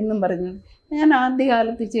എന്നും പറഞ്ഞു. ഞാൻ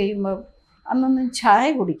ആദ്യകാലത്ത് ചെയ്യുമ്പോൾ അന്നൊന്നും ചായ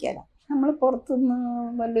കുടിക്കാല. നമ്മൾ പുറത്തുനിന്ന്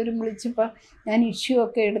വല്ലവരും വിളിച്ചപ്പോൾ ഞാൻ ഇഷ്യൂ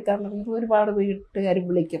ഒക്കെ എടുക്കാൻ തുടങ്ങി. ഒരുപാട് വീട്ടുകാർ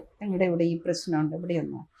വിളിക്കും, ഞങ്ങളുടെ ഇവിടെ ഈ പ്രശ്നമുണ്ട്,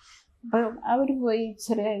 ഇവിടെയൊന്നും. അപ്പോൾ അവർ പോയി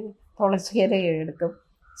ഇച്ചിരി തുളസി ഇല എടുക്കും,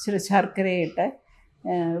 ഇച്ചിരി ശർക്കരയിട്ട്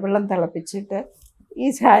വെള്ളം തിളപ്പിച്ചിട്ട് ഈ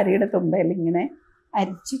സാരിയുടെ തുമ്പയിൽ ഇങ്ങനെ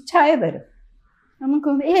അരിച്ച് ചായ തരും.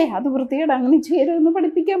 നമുക്കൊന്ന് അത് വൃത്തികേട്, അങ്ങനെ ചെയ്യരുതെന്ന്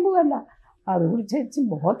പഠിപ്പിക്കാൻ പോകല്ല, അത് കുടിച്ച്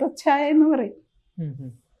ബോധ ചായ എന്ന് പറയും.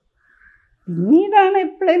 പിന്നീടാണ്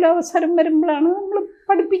എപ്പോഴേലും അവസരം വരുമ്പോഴാണ് നമ്മൾ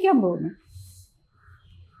പഠിപ്പിക്കാൻ പോകുന്നത്.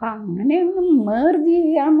 അപ്പം അങ്ങനെയൊന്ന് മേർജ്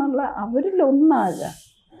ചെയ്യാന്നുള്ള അവരിലൊന്നാകുക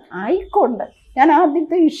ആയിക്കൊണ്ട്. ഞാൻ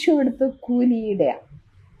ആദ്യത്തെ ഇഷ്യൂ എടുത്ത് കൂലിയുടെയാണ്.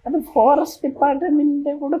 അത് ഫോറസ്റ്റ്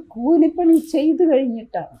ഡിപ്പാർട്ട്മെൻറ്റിൻ്റെ കൂടെ കൂലിപ്പണി ചെയ്ത്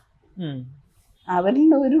കഴിഞ്ഞിട്ടാണ്.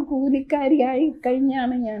 അവരിൽ ഒരു കൂലിക്കാരിയായി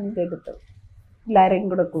കഴിഞ്ഞാണ് ഞാനിതെടുത്തത്. എല്ലാവരെയും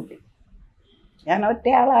കൂടെ കൂട്ടി, ഞാൻ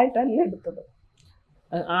ഒറ്റയാളായിട്ടല്ല എടുത്തത്.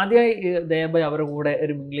 ആദ്യമായി ദയാബായ് അവരുടെ കൂടെ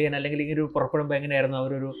ഒരു മിംഗ്ലിയൻ അല്ലെങ്കിൽ ഇങ്ങനെ ഒരു പുറപ്പെടുമ്പോൾ എങ്ങനെയായിരുന്നു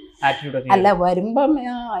അവരൊരു ആറ്റിറ്റ്യൂഡ്? അല്ല, വരുമ്പം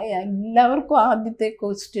എല്ലാവർക്കും ആദ്യത്തെ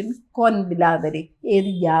ക്വസ്റ്റ്യൻ കോൻ ബിലാദരി, ഏത്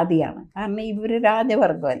ജാതിയാണ്. കാരണം ഇവർ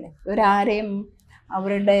രാജവർഗമല്ലേ, ഇവരാരെയും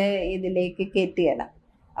അവരുടെ ഇതിലേക്ക് കയറ്റുകയില്ല,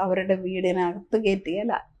 അവരുടെ വീടിനകത്ത്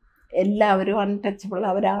കയറ്റുകയില്ല. എല്ലാവരും അൺടച്ചബിൾ.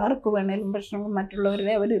 അവരാർക്ക് വേണേലും ഭക്ഷണം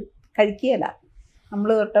മറ്റുള്ളവരുടെ അവർ കഴിക്കുകയില്ല, നമ്മൾ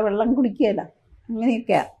തൊട്ട വെള്ളം കുടിക്കുകയില്ല,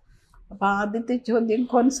 അങ്ങനെയൊക്കെയാണ്. അപ്പോൾ ആദ്യത്തെ ചോദ്യം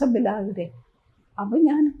കോൻസ ബിലാദരി. അപ്പോൾ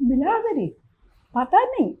ഞാൻ ബിലാദരി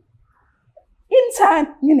പതാനേ ഇൻസാൻ,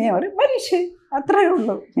 ഇങ്ങനെ ഒരു മനുഷ്യൻ, അത്രയേ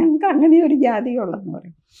ഉള്ളൂ, ഞങ്ങൾക്ക് അങ്ങനെ ഒരു ജാതിയുള്ളെന്ന്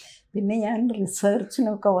പറയും. പിന്നെ ഞാൻ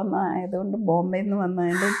റിസർച്ചിനൊക്കെ വന്നതായതുകൊണ്ട്, ബോംബെയിൽ നിന്ന്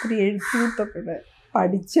വന്നതിൻ്റെ ഒത്തിരി എഴുത്തൂത്തൊക്കെ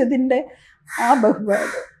പഠിച്ചതിൻ്റെ ആ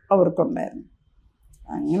ബഹുമാനം അവർക്കുണ്ടായിരുന്നു.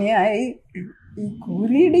 അങ്ങനെയായി ഈ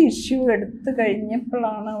കൂലിയുടെ ഇഷ്യൂ എടുത്തു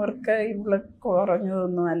കഴിഞ്ഞപ്പോഴാണ് അവർക്ക് ഇവിടെ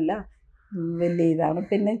കുറഞ്ഞതൊന്നുമല്ല, വലിയ ഇതാണ്.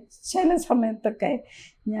 പിന്നെ ചില സമയത്തൊക്കെ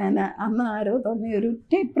ഞാൻ അന്ന് ആരോ തോന്നിയ ഒരു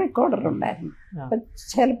ടേപ്പ് റെക്കോർഡർ ഉണ്ടായിരുന്നു. അപ്പം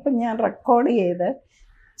ചിലപ്പോൾ ഞാൻ റെക്കോർഡ് ചെയ്ത്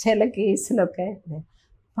ചില കേസിലൊക്കെ അപ്പോൾ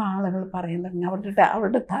ആളുകൾ പറയുന്നുണ്ട്,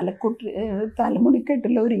 അവരുടെ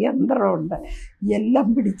തലമുടിക്കെട്ടിൽ ഒരു യന്ത്രമുണ്ട്, എല്ലാം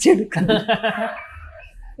പിടിച്ചെടുക്കുന്നു,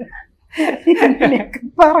 അങ്ങനെയൊക്കെ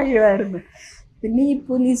പറയുമായിരുന്നു. പിന്നെ ഈ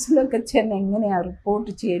പോലീസിലൊക്കെ ചെന്ന് എങ്ങനെയാണ് റിപ്പോർട്ട്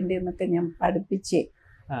ചെയ്യേണ്ടതെന്നൊക്കെ ഞാൻ പഠിപ്പിച്ചേ.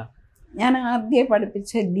 ഞാൻ ആദ്യം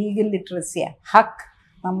പഠിപ്പിച്ച ലീഗൽ ലിറ്ററസിയാണ്, ഹക്ക്,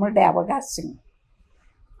 നമ്മളുടെ അവകാശങ്ങൾ.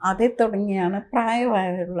 അതേ തുടങ്ങിയാണ്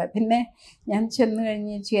പ്രായമായുള്ള. പിന്നെ ഞാൻ ചെന്ന്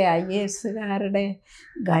കഴിഞ്ഞ് IASകാരുടെ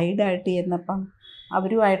ഗൈഡായിട്ട് ചെന്നപ്പം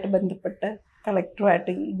അവരുമായിട്ട് ബന്ധപ്പെട്ട്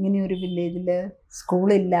കളക്ടറുമായിട്ട് ഇങ്ങനെയൊരു വില്ലേജിൽ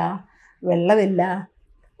സ്കൂളില്ല, വെള്ളമില്ല,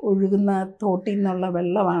 ഒഴുകുന്ന തോട്ടിൽ നിന്നുള്ള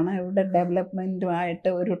വെള്ളമാണ്, ഇവിടെ ഡെവലപ്മെൻറ്റുമായിട്ട്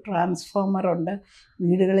ഒരു ട്രാൻസ്ഫോമറുണ്ട്,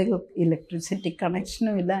 വീടുകളിൽ ഇലക്ട്രിസിറ്റി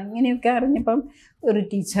കണക്ഷനും ഇല്ല. അങ്ങനെയൊക്കെ അറിഞ്ഞപ്പം ഒരു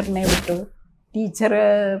ടീച്ചറിനെ വിട്ടു. ടീച്ചർ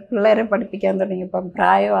പിള്ളേരെ പഠിപ്പിക്കാൻ തുടങ്ങിയപ്പം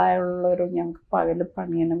പ്രായമായുള്ളവരും ഞങ്ങൾക്ക് പകൽ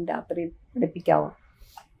പണിയണം, രാത്രി പഠിപ്പിക്കാവോ.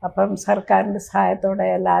 അപ്പം സർക്കാരിൻ്റെ സഹായത്തോടെ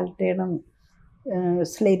ലാൽറ്റേണും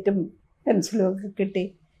സ്ലേറ്റും പെൻസിലും ഒക്കെ കിട്ടി.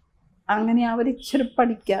 അങ്ങനെ അവരിച്ചിരി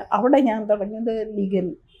പഠിക്കുക. അവിടെ ഞാൻ തുടങ്ങിയത് ലീഗൽ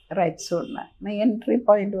റൈറ്റ്സും ഉണ്ട്. Entry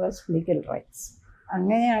point was legal rights.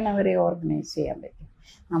 അങ്ങനെയാണ് അവരെ ഓർഗനൈസ് ചെയ്യാൻ പറ്റും.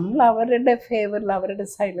 നമ്മൾ അവരുടെ ഫേവറിൽ അവരുടെ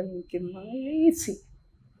സൈഡിൽ നിൽക്കുന്നത് ഈസി.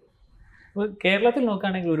 കേരളത്തിൽ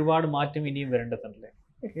നോക്കുകയാണെങ്കിൽ ഒരുപാട് മാറ്റം ഇനിയും വരേണ്ടതുണ്ടല്ലേ?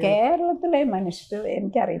 കേരളത്തിലെ മനുഷ്യർ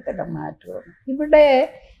എനിക്കറിയത്തില്ല മാറ്റമൊന്നും. ഇവിടെ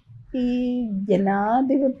ഈ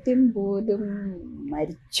ജനാധിപത്യം പോലും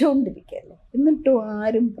മരിച്ചുകൊണ്ടിരിക്കുകയല്ലേ, എന്നിട്ടും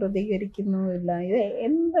ആരും പ്രതികരിക്കുന്നുമില്ല.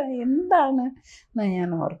 ഇത് എന്താണ് എന്നാണ്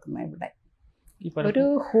ഞാൻ ഓർക്കുന്നത്. ഇവിടെ ഒരു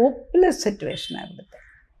ഹോപ്പ്ലെസ് സിറ്റുവേഷനാണ് ഇവിടുത്തെ.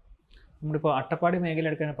 നമ്മളിപ്പോൾ അട്ടപ്പാടി മേഖല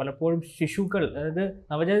എടുക്കാൻ പലപ്പോഴും ശിശുക്കൾ, അതായത്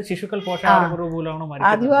നവജാത ശിശുക്കൾ പോഷകാഹാരക്കുറവ് മൂലമാണോ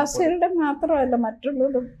മരിക്കുന്നത്? ആദിവാസികളുടെ മാത്രമല്ല,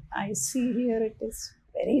 മറ്റുള്ളതും. I see here it is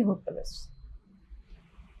very hopeless.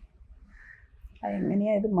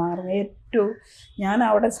 അതെങ്ങനെയാണ് ഇത് മാറുന്നത്? ഏറ്റവും ഞാൻ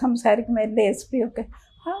അവിടെ സംസാരിക്കുന്ന എൻ്റെ SP ഒക്കെ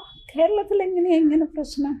കേരളത്തിൽ എങ്ങനെയാണ് ഇങ്ങനെ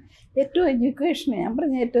പ്രശ്നം? ഏറ്റവും എഡ്യൂക്കേഷൻ, ഞാൻ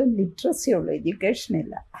പറഞ്ഞ ഏറ്റവും ലിറ്ററസി ഉള്ളൂ,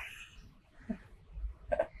 എഡ്യൂക്കേഷനില്ല.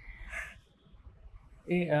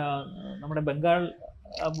 ഈ നമ്മുടെ ബംഗാൾ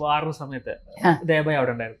വാറിന് സമയത്ത് ദയാബായ്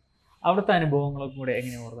അവിടെ ഉണ്ടായിരുന്നു. അവിടുത്തെ അനുഭവങ്ങളും കൂടെ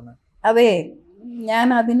എങ്ങനെയാണ് ഓർക്കുന്നത്? അതെ, ഞാൻ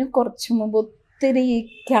അതിന് കുറച്ച് മുമ്പ് ഒത്തിരി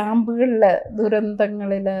ക്യാമ്പുകളിൽ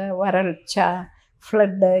ദുരന്തങ്ങളിൽ വരൾച്ച,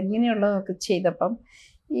 ഫ്ലഡ് ഇങ്ങനെയുള്ളതൊക്കെ ചെയ്തപ്പം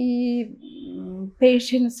ഈ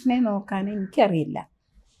പേഷ്യൻസിനെ നോക്കാൻ എനിക്കറിയില്ല.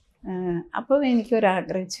 അപ്പോൾ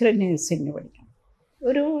എനിക്കൊരാഗ്രഹം, ഇച്ചിരി നേഴ്സിംഗ് പഠിക്കണം.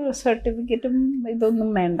 ഒരു സർട്ടിഫിക്കറ്റും ഇതൊന്നും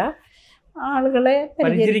വേണ്ട, ആളുകളെ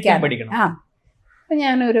പരിചരിക്കാൻ പരിചരിക്കാൻ. പഠിക്കണം. അപ്പം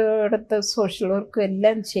ഞാനൊരു ഇടത്ത് സോഷ്യൽ വർക്കും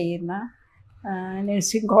എല്ലാം ചെയ്യുന്ന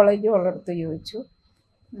നഴ്സിംഗ് കോളേജ് ഉള്ളിടത്ത് ചോദിച്ചു.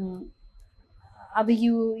 അത്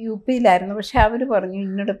യു പിയിലായിരുന്നു. പക്ഷെ അവർ പറഞ്ഞു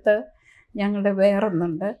ഇന്നടത്ത് ഞങ്ങളുടെ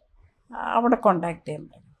വേറൊന്നുണ്ട്, അവിടെ കോണ്ടാക്ട് ചെയ്യാൻ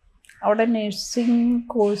പറഞ്ഞു. അവിടെ നഴ്സിംഗ്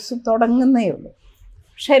കോഴ്സ് തുടങ്ങുന്നേ ഉള്ളൂ.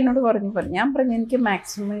 പക്ഷെ എന്നോട് ഞാൻ പറഞ്ഞു എനിക്ക്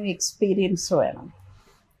മാക്സിമം എക്സ്പീരിയൻസ് വേണം.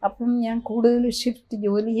 അപ്പം ഞാൻ കൂടുതൽ ഷിഫ്റ്റ്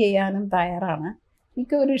ജോലി ചെയ്യാനും തയ്യാറാണ്.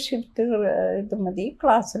 എനിക്ക് ഒരു ഷിഫ്റ്റ് ഇത് മതി,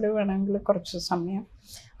 ക്ലാസ്സിൽ വേണമെങ്കിൽ കുറച്ച് സമയം.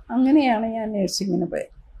 അങ്ങനെയാണ് ഞാൻ നഴ്സിങ്ങിന്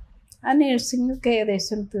പോയത്. ആ നഴ്സിംഗൊക്കെ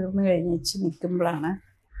ഏകദേശം തീർന്നു കഴിഞ്ഞിച്ച് നിൽക്കുമ്പോഴാണ്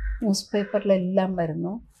ന്യൂസ് പേപ്പറിലെല്ലാം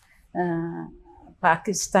വരുന്നു,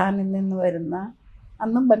 പാകിസ്ഥാനിൽ നിന്ന് വരുന്ന,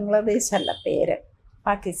 അന്നും ബംഗ്ലാദേശ് അല്ല പേര്,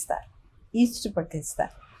 പാകിസ്ഥാൻ, ഈസ്റ്റ്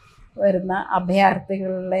പാകിസ്ഥാൻ വരുന്ന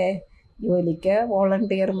അഭയാർത്ഥികളുടെ ജോലിക്ക്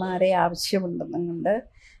വോളണ്ടിയർമാരെ ആവശ്യമുണ്ടെന്നുകൊണ്ട്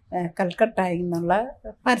കൽക്കട്ടയിൽ നിന്നുള്ള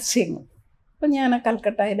പരസ്യങ്ങൾ. അപ്പം ഞാൻ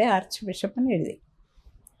കൽക്കട്ടയിലെ ആർച്ച് ബിഷപ്പിന് എഴുതി.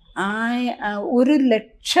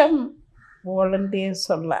 1,00,000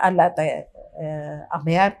 വോളണ്ടിയേഴ്സുള്ള അല്ലാത്ത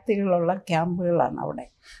അഭയാർത്ഥികളുള്ള ക്യാമ്പുകളാണ് അവിടെ.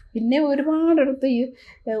 പിന്നെ ഒരുപാടിടത്ത്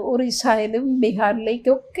ഒറീസയിലും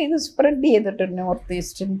ബീഹാറിലേക്കൊക്കെ ഇത് സ്പ്രെഡ് ചെയ്തിട്ടുണ്ട്, നോർത്ത്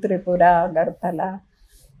ഈസ്റ്റും, ത്രിപുര, അഗർത്തല.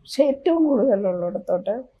 പക്ഷെ ഏറ്റവും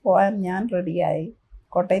കൂടുതലുള്ളിടത്തോട്ട് പോകാൻ ഞാൻ റെഡിയായി.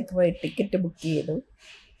 കോട്ടയത്ത് പോയി ടിക്കറ്റ് ബുക്ക് ചെയ്തു.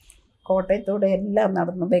 കോട്ടയത്തൂടെ എല്ലാം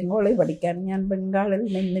നടന്നു. ബംഗാളി പഠിക്കാൻ, ഞാൻ ബംഗാളിൽ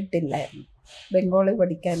നിന്നിട്ടില്ലായിരുന്നു. ബംഗാളി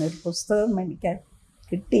പഠിക്കാൻ ഒരു പുസ്തകം മേടിക്കാൻ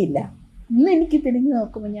കിട്ടിയില്ല. ഇന്ന് എനിക്ക് തിരിഞ്ഞു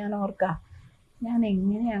നോക്കുമ്പോൾ ഞാൻ ഓർക്കാം, ഞാൻ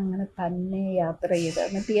എങ്ങനെ അങ്ങനെ തന്നെ യാത്ര ചെയ്ത്.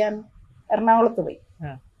 എന്നിട്ട് ഞാൻ എറണാകുളത്ത് പോയി.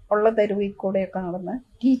 ഉള്ള തെരുവിൽ കൂടെയൊക്കെ നടന്ന്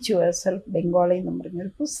ടീച്ച് യുവർ സെൽഫ് ബംഗാളി എന്നും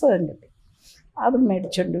പറഞ്ഞൊരു പുസ്തകം കിട്ടി. അതും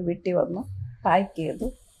മേടിച്ചുകൊണ്ട് വീട്ടിൽ വന്നു, പാക്ക് ചെയ്തു,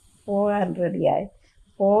 പോകാൻ റെഡിയായി.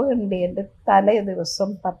 പോകേണ്ടതിൻ്റെ തലേ ദിവസം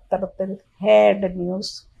പത്രത്തിൽ ഹെഡ്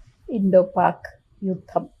ന്യൂസ്, ഇൻഡോ പാക്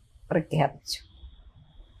യുദ്ധം പ്രഖ്യാപിച്ചു.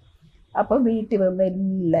 അപ്പോൾ വീട്ടിൽ വന്ന്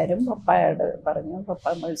എല്ലാവരും പപ്പായോട് പറഞ്ഞു, പപ്പ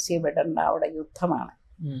മേഴ്സിയെ വിടണ്ട, അവിടെ യുദ്ധമാണ്.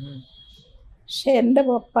 പക്ഷെ എൻ്റെ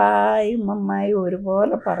പപ്പായും അമ്മായും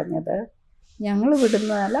ഒരുപോലെ പറഞ്ഞത് ഞങ്ങൾ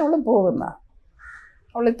വിടുന്നതല്ല, അവൾ പോകുന്നതാണ്.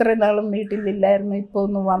 അവൾ ഇത്രയും നാളും വീട്ടിലില്ലായിരുന്നു, ഇപ്പോൾ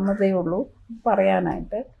ഒന്ന് വന്നതേ ഉള്ളൂ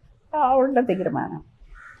പറയാനായിട്ട്. അവളുടെ തീരുമാനം.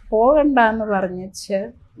 പോകണ്ടെന്ന് പറഞ്ഞിച്ച്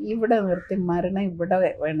ഇവിടെ നിർത്തി, മരണം ഇവിടെ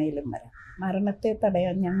വേണേലും വരാം, മരണത്തെ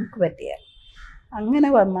തടയാൻ ഞങ്ങൾക്ക് പറ്റിയാൽ. അങ്ങനെ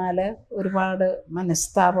വന്നാൽ ഒരുപാട്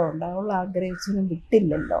മനസ്താപമുണ്ട്. അവൾ ആഗ്രഹിച്ചൊന്നും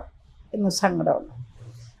വിട്ടില്ലല്ലോ എന്ന് സങ്കടമുണ്ട്.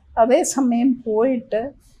 അതേസമയം പോയിട്ട്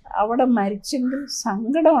അവിടെ മരിച്ചെങ്കിൽ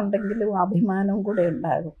സങ്കടമുണ്ടെങ്കിലും അഭിമാനവും കൂടെ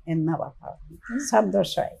ഉണ്ടാകും എന്ന വാർത്ത.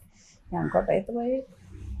 സന്തോഷമായി. ഞാൻ കോട്ടയത്ത് പോയി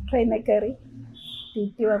ട്രെയിനിൽ കയറി. ടി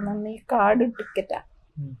ടി വന്നു, ഈ കാർഡ് ടിക്കറ്റാണ്.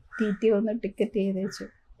 ടി ടി വന്ന് ടിക്കറ്റ് ചെയ്ത് വെച്ചു.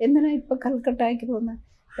 എന്തിനാ ഇപ്പോൾ കൽക്കട്ടയ്ക്ക് പോകുന്നത്?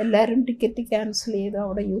 എല്ലാവരും ടിക്കറ്റ് ക്യാൻസൽ ചെയ്തു,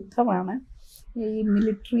 അവിടെ യുദ്ധമാണ്. ഈ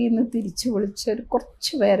മിലിറ്ററിയിൽ നിന്ന് തിരിച്ച് വിളിച്ചൊരു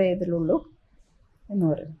കുറച്ച് പേരെ ഇതിലുള്ളൂ എന്ന്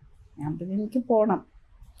പറഞ്ഞു. ഞാൻ പറഞ്ഞു എനിക്ക് പോകണം.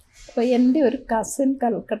 അപ്പോൾ എൻ്റെ ഒരു കസിൻ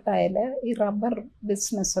കൽക്കട്ടയിൽ ഈ റബ്ബർ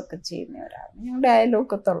ബിസിനസ്സൊക്കെ ചെയ്യുന്നവരാണ്, ഞങ്ങളുടെ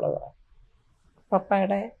അയൽവക്കത്തുള്ളവരാണ്,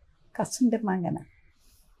 പപ്പായുടെ കസിൻ്റെ മകനാണ്.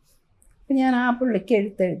 അപ്പം ഞാൻ ആ പുള്ളിക്ക്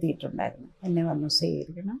എഴുതിയിട്ടുണ്ടായിരുന്നു, എന്നെ വന്ന്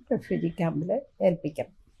സ്വീകരിക്കണം, റെഫ്യൂജി ക്യാമ്പിൽ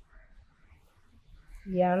ഏൽപ്പിക്കണം.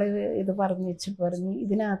 ഇയാൾ ഇത് പറഞ്ഞ്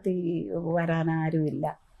ഇതിനകത്ത് വരാൻ ആരുമില്ല,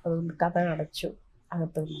 അതുകൊണ്ട് കഥ അടച്ചു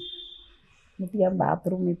അകത്തുനിന്ന്. എന്നിട്ട് ഞാൻ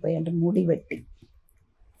ബാത്റൂമിൽ പോയി എൻ്റെ മുടി വെട്ടി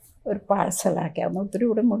ഒരു പാഴ്സലാക്കി. അന്ന് ഒത്തിരി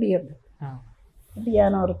കൂടെ മുടിയുണ്ട്. എന്നിട്ട്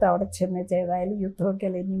ഞാൻ ഓർത്ത് അവിടെ ചെന്ന് ചെയ്താലും യുദ്ധമൊക്കെ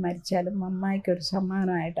അല്ല, ഇനി മരിച്ചാലും അമ്മായിക്കൊരു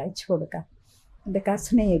സമ്മാനമായിട്ട് അയച്ചു കൊടുക്കാം. എൻ്റെ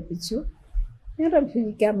കസിനെ ഏൽപ്പിച്ചു. ഞാൻ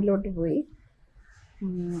റെഫ്യൂജി ക്യാമ്പിലോട്ട് പോയി.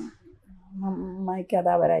 അമ്മായിക്ക്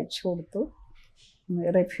അത് അവരയച്ചു കൊടുത്തു.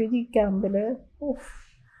 റെഫ്യൂജി ക്യാമ്പിൽ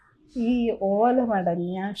ഈ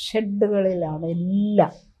ഓലമടഞ്ഞ ഷെഡുകളിലാണ്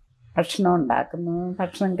എല്ലാം ഭക്ഷണം ഉണ്ടാക്കുന്നത്,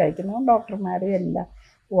 ഭക്ഷണം കഴിക്കുന്നത്, ഡോക്ടർമാരും എല്ലാം.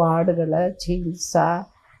 വാർഡുകൾ, ചികിത്സ,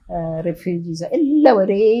 റെഫ്യൂജീസ് എല്ലാം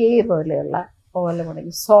ഒരേപോലെയുള്ള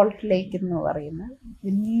ഓലമടങ്ങി സോൾട്ട് ലേക്ക് എന്ന് പറയുന്ന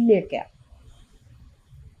വലിയൊക്കെയാണ്.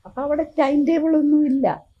 അപ്പോൾ അവിടെ ടൈം ടേബിളൊന്നുമില്ല.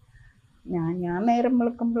 ഞാൻ നേരം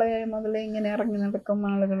വെളുക്കുമ്പോഴേ മുതലേ ഇങ്ങനെ ഇറങ്ങി നടക്കും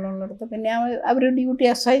ആളുകളുള്ളിടത്ത്. പിന്നെ അവർ ഡ്യൂട്ടി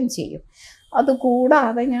അസൈൻ ചെയ്യും.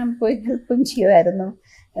 അതുകൂടാതെ ഞാൻ പോയി ഹെൽപ്പും ചെയ്യുമായിരുന്നു.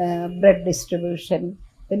 ബ്രെഡ് ഡിസ്ട്രിബ്യൂഷൻ,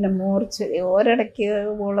 പിന്നെ മോർച്ചറി. ഒരിടയ്ക്ക്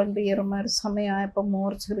വോളണ്ടിയർമാർ സമയമായപ്പോൾ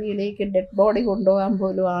മോർച്ചറിയിലേക്ക് ഡെഡ് ബോഡി കൊണ്ടുപോകാൻ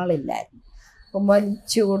പോലും ആളില്ലായിരുന്നു. അപ്പം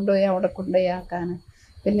വലിച്ചു കൊണ്ടുപോയി അവിടെ കൊണ്ടുപോയി ആക്കാൻ.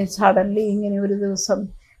 പിന്നെ സഡൻലി ഇങ്ങനെ ഒരു ദിവസം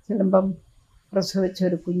ചെല്ലുമ്പം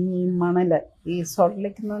പ്രസവിച്ചൊരു കുഞ്ഞ് മണൽ, ഈ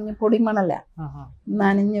സോൾട്ടിലേക്ക് എന്ന് പറഞ്ഞാൽ പൊടിമണലാണ്,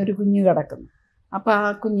 നനഞ്ഞൊരു കുഞ്ഞ് കിടക്കുന്നു. അപ്പോൾ ആ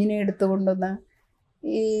കുഞ്ഞിനെ എടുത്തു കൊണ്ടുവന്ന്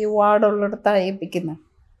ഈ വാർഡുള്ളിടത്ത് ഏൽപ്പിക്കുന്നത്.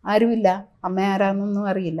 ആരുമില്ല, അമ്മ ആരാന്നൊന്നും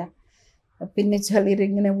അറിയില്ല. പിന്നെ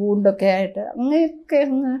ചിലരിങ്ങനെ വൂണ്ടൊക്കെ ആയിട്ട് അങ്ങനെയൊക്കെ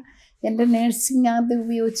എൻ്റെ നേഴ്സിംഗ് അത്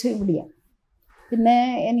ഉപയോഗിച്ച് ഇവിടെയാണ്. പിന്നെ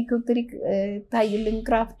എനിക്കൊത്തിരി തയ്യലും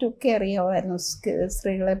ക്രാഫ്റ്റും ഒക്കെ അറിയാമായിരുന്നു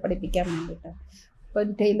സ്ത്രീകളെ പഠിപ്പിക്കാൻ വേണ്ടിയിട്ട്. അപ്പം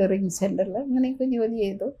ടൈലറിങ് സെൻറ്ററിൽ അങ്ങനെയൊക്കെ ജോലി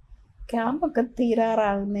ചെയ്തു. ക്യാമ്പൊക്കെ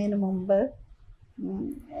തീരാറാകുന്നതിന് മുമ്പ്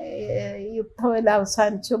യുദ്ധമെല്ലാം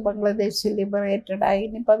അവസാനിച്ചു, ബംഗ്ലാദേശ് ലിബറേറ്റഡായി.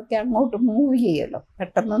 ഇനിയിപ്പോൾ അതൊക്കെ അങ്ങോട്ട് മൂവ് ചെയ്യല്ലോ,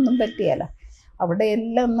 പെട്ടെന്നൊന്നും പറ്റിയല്ല. അവിടെ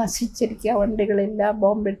എല്ലാം നശിച്ചിരിക്കുക, വണ്ടികളെല്ലാം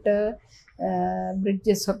ബോംബിട്ട്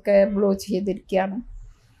ബ്രിഡ്ജസൊക്കെ ബ്ലോ ചെയ്തിരിക്കുകയാണ്.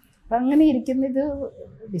 അപ്പം അങ്ങനെ ഇരിക്കുന്നത്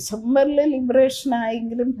ഡിസംബറിൽ ലിബറേഷൻ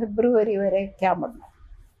ആയെങ്കിലും ഫെബ്രുവരി വരെ ക്യാമ്പുണ്ട്.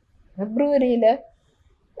 ഫെബ്രുവരിയിൽ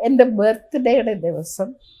എൻ്റെ ബർത്ത്ഡേയുടെ ദിവസം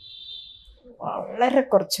വളരെ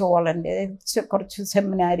കുറച്ച് വോളണ്ടിയേഴ്സ്, കുറച്ച്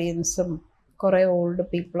സെമിനാരിയൻസും കുറേ ഓൾഡ്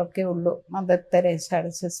പീപ്പിളൊക്കെ ഉള്ളൂ, മദർ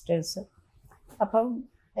തെരേസയുടെ സിസ്റ്റേഴ്സ്. അപ്പം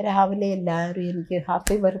രാവിലെ എല്ലാവരും എനിക്ക്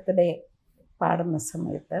ഹാപ്പി ബർത്ത്ഡേ പാടുന്ന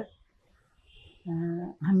സമയത്ത്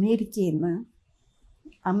അമേരിക്കയിൽ നിന്ന്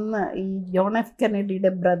അന്ന് ഈ John F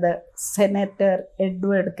കെനഡിയുടെ brother senator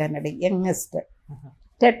Edward Kennedy, youngest,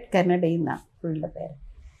 Ted Kennedy എന്നാണ് പുള്ളിയുടെ പേര്.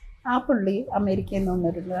 ആ പുള്ളി അമേരിക്കയിൽ നിന്ന്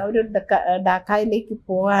വന്നിരുന്നു. അവർ ഡാക്കായിലേക്ക്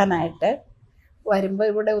പോകാനായിട്ട് വരുമ്പോൾ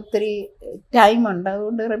ഇവിടെ ഒത്തിരി ടൈമുണ്ട്,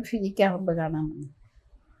 അതുകൊണ്ട് റെഫ്യൂജി ക്യാമ്പ് കാണാൻ വന്നു.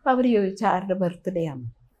 അപ്പോൾ അവർ ചോദിച്ചു ആരുടെ ബർത്ത്ഡേ ആണ്.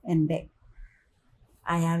 എൻ്റെ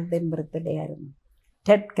അയാളുടെയും ബർത്ത്ഡേ ആയിരുന്നു,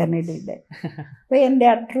 ടെഡ് കെനഡിയുടെ. അപ്പോൾ എൻ്റെ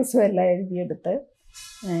അഡ്രസ്സും എല്ലാം എഴുതിയെടുത്ത്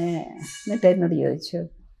എന്നിട്ട് എന്നോട് ചോദിച്ചു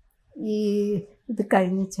ഇത്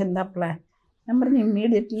കഴിഞ്ഞിട്ട് എന്താ പ്ലാൻ. ഞാൻ പറഞ്ഞു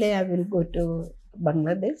immediately I will go to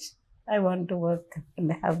Bangladesh. I want to work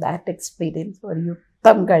and have that experience. ഒരു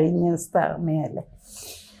യുദ്ധം കഴിഞ്ഞ സമയമല്ലേ,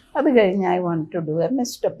 അത് കഴിഞ്ഞ് I want to do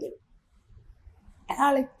MSW.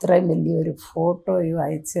 അയാൾ ഇത്രയും വലിയൊരു ഫോട്ടോയും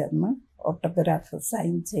അയച്ചു തന്ന് ഓട്ടോഗ്രാഫ്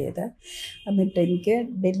സൈൻ ചെയ്ത് എന്നിട്ട് എനിക്ക്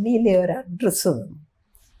ഡൽഹിയിലെ ഒരു അഡ്രസ്സ് തന്നു.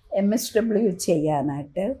 MSW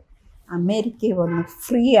ചെയ്യാനായിട്ട് അമേരിക്കയിൽ വന്ന്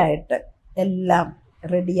ഫ്രീ ആയിട്ട് എല്ലാം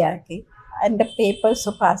റെഡിയാക്കി എൻ്റെ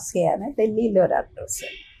പേപ്പേഴ്സ് പാസ് ചെയ്യാൻ ഡൽഹിയിലെ ഒരു അഡ്രസ്സ്.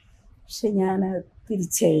 പക്ഷെ ഞാൻ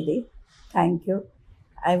തിരിച്ചെഴുതി thank you,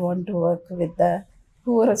 I want to work with the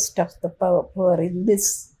poorest of the poor in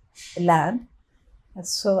this land,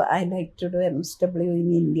 so I like to do MSW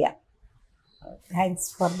in India,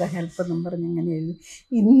 thanks for the help എന്നും പറഞ്ഞ് അങ്ങനെ എഴുതി.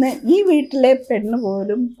 ഇന്ന് ഈ വീട്ടിലെ പെണ്ണ്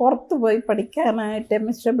പോലും പുറത്ത് പോയി പഠിക്കാനായിട്ട്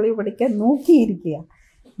MSW പഠിക്കാൻ നോക്കിയിരിക്കുക.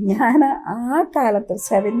 ഞാൻ ആ കാലത്ത്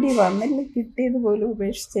 71 കിട്ടിയത് പോലും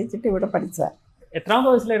ഉപേക്ഷിച്ച് വെച്ചിട്ട് ഇവിടെ പഠിച്ചതാണ്. എത്രാമത്തെ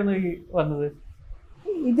വയസ്സിലായിരുന്നു ഈ വന്നത്?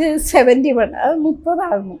 ഇത് 71, അത് 30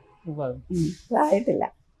 ആകുന്നു, ആയിട്ടില്ല.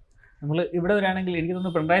 നമ്മൾ ഇവിടെ വരികയാണെങ്കിൽ എനിക്ക്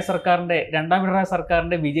തോന്നുന്നു രണ്ടാം പിണറായി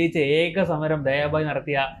സർക്കാരിന്റെ വിജയിച്ച ഏക സമരം ദയാബായി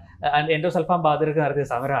നടത്തിയ എൻ്റെ സൽഫാൻ ബാദർക്ക് നടത്തിയ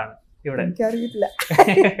സമരമാണ് ഇവിടെ. എനിക്കറിയില്ല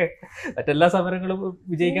മറ്റെല്ലാ സമരങ്ങളും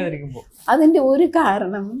വിജയിക്കാതിരിക്കുമ്പോൾ അതിൻ്റെ ഒരു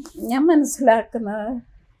കാരണം ഞാൻ മനസ്സിലാക്കുന്നത്,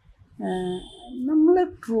 നമ്മൾ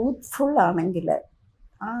ട്രൂത്ത്ഫുൾ ആണെങ്കിൽ,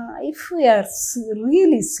 if we are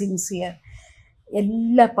really sincere,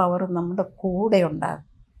 എല്ലാ പവറും നമ്മുടെ കൂടെ ഉണ്ടാകും.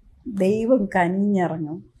 ദൈവം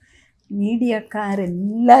കനിഞ്ഞിറങ്ങും.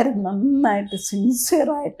 മീഡിയക്കാരെല്ലാവരും നന്നായിട്ട്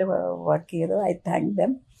സിൻസിയറായിട്ട് വർക്ക് ചെയ്തു. I thank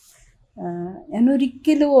dum. ഞാൻ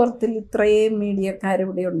ഒരിക്കലും ഓർത്തില്ല ഇത്രയും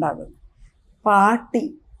മീഡിയക്കാരിവിടെ ഉണ്ടാകും. പാർട്ടി,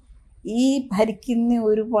 ഈ ഭരിക്കുന്ന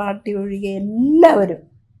ഒരു പാർട്ടി ഒഴികെ എല്ലാവരും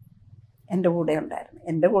എൻ്റെ കൂടെ ഉണ്ടായിരുന്നു.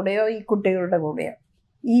 എൻ്റെ കൂടെയോ ഈ കുട്ടികളുടെ കൂടെയോ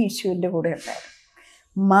ഈ ഇഷ്യൂവിൻ്റെ കൂടെ ഉണ്ടായിരുന്നു.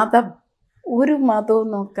 മതം, ഒരു മതവും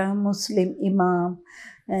നോക്കാം, മുസ്ലിം ഇമാം,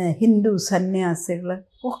 ഹിന്ദു സന്യാസികൾ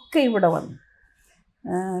ഒക്കെ ഇവിടെ വന്നു.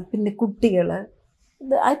 പിന്നെ കുട്ടികൾ,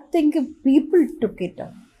 I think people took it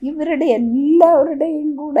on. ഇവരുടെ എല്ലാവരുടെയും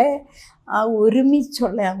കൂടെ ആ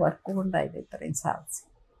ഒരുമിച്ചുള്ള ആ വർക്ക് കൊണ്ടായത് ഇത്രയും സാധിച്ചു.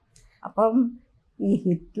 അപ്പം ഈ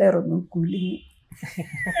ഹിറ്റ്ലറൊന്നും കുലുങ്ങി.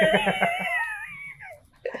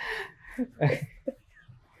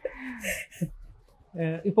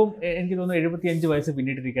 ഇപ്പം എനിക്ക് തോന്നുന്നു 75 വയസ്സ്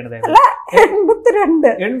പിന്നിട്ടിരിക്കുകയാണ്.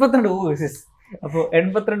 82. അപ്പോൾ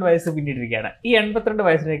 82 വയസ്സ് പിന്നിട്ടിരിക്കുകയാണ്. ഈ 82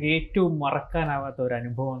 വയസ്സിലേക്ക് ഏറ്റവും മറക്കാനാവാത്ത ഒരു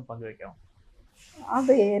അനുഭവം പങ്കുവയ്ക്കാം.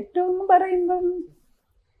 അത് ഏറ്റവും എന്ന് പറയുമ്പം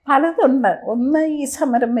പലതുണ്ട്. ഒന്ന്, ഈ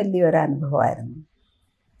സമരം വലിയൊരു അനുഭവമായിരുന്നു.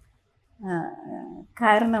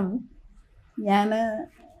 കാരണം ഞാൻ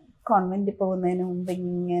കോൺവെൻറ്റിൽ പോകുന്നതിന് മുമ്പ്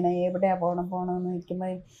ഇങ്ങനെ എവിടെയാണ് പോകണമെന്ന്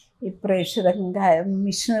നിൽക്കുമ്പോൾ ഈ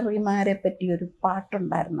മിഷണറിമാരെ പറ്റിയൊരു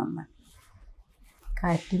പാട്ടുണ്ടായിരുന്നു അന്ന്.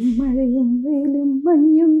 കാറ്റും മഴയും വെയിലും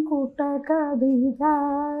മഞ്ഞും കൂട്ടാക്കാതെതാരോ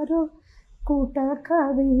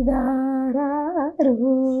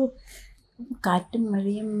കാറ്റും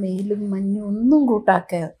മഴയും വെയിലും മഞ്ഞും ഒന്നും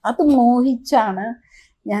കൂട്ടാക്കുക. അത് മോഹിച്ചാണ്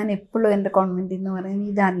ഞാൻ എപ്പോഴും എൻ്റെ കോൺവെൻറ്റിൽ നിന്ന് പറയുന്നത്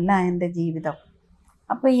ഇതല്ല എൻ്റെ ജീവിതം.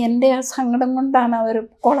 അപ്പോൾ എൻ്റെ ആ സങ്കടം കൊണ്ടാണ് അവർ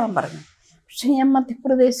കൊള്ളാൻ പറഞ്ഞത്. പക്ഷെ ഞാൻ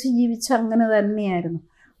മധ്യപ്രദേശിൽ ജീവിച്ച അങ്ങനെ തന്നെയായിരുന്നു.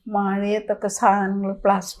 മഴയത്തൊക്കെ സാധനങ്ങൾ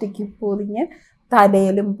പ്ലാസ്റ്റിക്കിൽ പൊതിഞ്ഞ്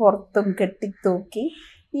തലയിലും പുറത്തും കെട്ടിത്തൂക്കി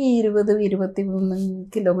ഈ 20-23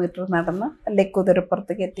 കിലോമീറ്റർ നടന്ന്, അല്ലെ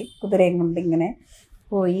കുതിരപ്പുറത്ത് കെട്ടി കുതിരയും കൊണ്ടിങ്ങനെ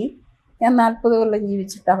പോയി ഞാൻ 40 കൊല്ലം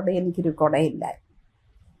ജീവിച്ചിട്ട് അവിടെ എനിക്കൊരു കുടയില്ല.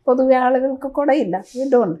 പൊതുവെ ആളുകൾക്ക് കുടയില്ല.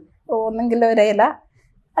 വീണ്ടുമുണ്ട് ഒന്നെങ്കിൽ ഒരേല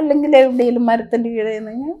അല്ലെങ്കിൽ എവിടെയെങ്കിലും മരത്തിൻ്റെ കീഴിൽ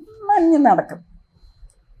നിന്ന് നനഞ്ഞ് നടക്കും.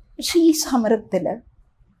 പക്ഷെ ഈ സമരത്തിൽ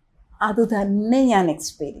അത് തന്നെ ഞാൻ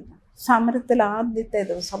എക്സ്പീരിയൻസ്. സമരത്തിൽ ആദ്യത്തെ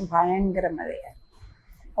ദിവസം ഭയങ്കര മഴയാണ്.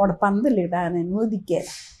 അവിടെ പന്തലിടാൻ അനുവദിക്കുക.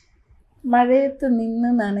 മഴയത്ത് നിന്ന്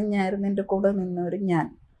നനഞ്ഞായിരുന്നു എൻ്റെ കൂടെ നിന്നവർ ഞാൻ.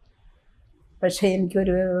 പക്ഷേ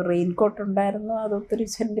എനിക്കൊരു റെയിൻകോട്ട് ഉണ്ടായിരുന്നു. അത് ഒത്തിരി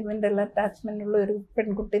സെൻറ്റിമെൻ്റൽ അറ്റാച്ച്മെൻ്റുള്ള ഒരു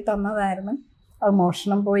പെൺകുട്ടി തന്നതായിരുന്നു. അത്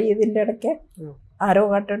മോഷണം പോയി ഇതിൻ്റെ ഇടയ്ക്ക് ആരോ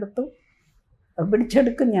കാട്ടെടുത്തു. അത്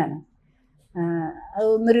പിടിച്ചെടുക്കും ഞാൻ. അത്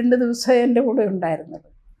 1-2 ദിവസം എൻ്റെ കൂടെ ഉണ്ടായിരുന്നത്.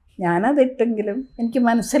 ഞാനതിട്ടെങ്കിലും എനിക്ക്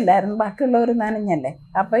മനസ്സിലായിരുന്നു ബാക്കിയുള്ളവർ നനഞ്ഞല്ലേ.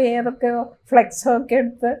 അപ്പോൾ ഏതൊക്കെയോ ഫ്ലെക്സോ ഒക്കെ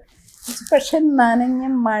എടുത്ത്. പക്ഷെ നനഞ്ഞ്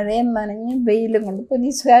മഴയും നനഞ്ഞ് വെയിലും കൊണ്ട്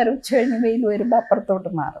പോലീസുകാർ ഉച്ച കഴിഞ്ഞ് വെയിൽ വരുമ്പോൾ അപ്പുറത്തോട്ട്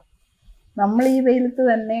മാറും. നമ്മൾ ഈ വെയിലത്ത്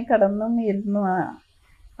തന്നെ കിടന്നും ഇരുന്നു.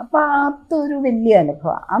 അപ്പോൾ അതൊരു വലിയ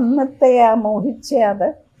അനുഭവം. അന്നത്തെ ആ മോഹിച്ച അത്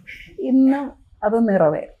ഇന്നും അത്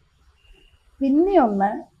നിറവേറും. പിന്നെ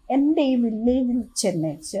ഒന്ന്, എൻ്റെ ഈ വില്ലേജിൽ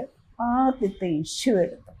ചെന്നേച്ച് ആദ്യത്തെ ഇഷ്യൂ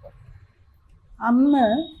എടുത്തപ്പോൾ അന്ന്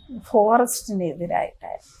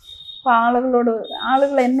ഫോറസ്റ്റിനെതിരായിട്ടായിരുന്നു. അപ്പോൾ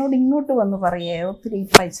ആളുകൾ എന്നോട് ഇങ്ങോട്ട് വന്ന് പറയുക, ഒത്തിരി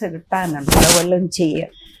പൈസ കിട്ടാനുണ്ട്, വല്ലതും ചെയ്യുക.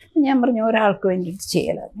 ഞാൻ പറഞ്ഞു, ഒരാൾക്ക് വേണ്ടിയിട്ട്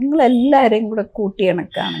ചെയ്യല, നിങ്ങളെല്ലാവരെയും കൂടെ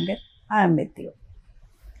കൂട്ടിയിണക്കാണെങ്കിൽ ആകുമ്പോഴത്തേക്കും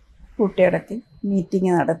കൂട്ടിയിടക്കി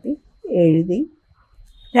മീറ്റിംഗ് നടത്തി എഴുതി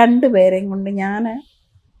 2 പേരെയും കൊണ്ട് ഞാൻ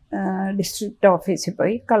ഡിസ്ട്രിക്റ്റ് ഓഫീസിൽ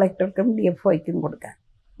പോയി കളക്ടർക്കും DFOയ്ക്കും കൊടുക്കാൻ.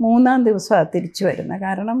 3-ാം ദിവസമാണ് തിരിച്ചു വരുന്നത്.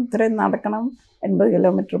 കാരണം ഇത്രയും നടക്കണം, 80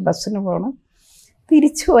 കിലോമീറ്റർ ബസ്സിന് പോകണം.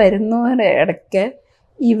 തിരിച്ചു വരുന്നവരുടെ ഇടയ്ക്ക്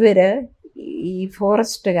ഇവർ ഈ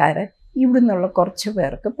ഫോറസ്റ്റുകാർ ഇവിടെ നിന്നുള്ള കുറച്ച്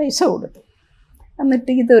പേർക്ക് പൈസ കൊടുത്തു.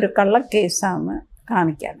 എന്നിട്ട് ഇതൊരു കള്ളക്കേസാണെന്ന്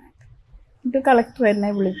കാണിക്കാനായിട്ട്. എന്നിട്ട് കളക്ടർ എന്നെ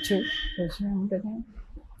വിളിച്ചു. പക്ഷേ പിന്നെ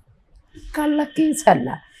കള്ളക്കേസല്ല,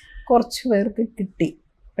 കുറച്ച് പേർക്ക് കിട്ടി,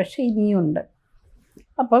 പക്ഷേ ഇനിയുണ്ട്.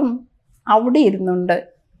 അപ്പം അവിടെ ഇരുന്നുകൊണ്ട്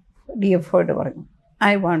DFOയോട് പറഞ്ഞു,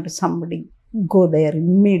 I want somebody go there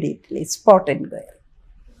immediately, spot enquiry.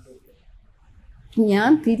 ഞാൻ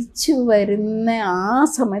തിരിച്ചു വരുന്ന ആ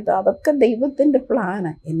സമയത്ത് അതൊക്കെ ദൈവത്തിൻ്റെ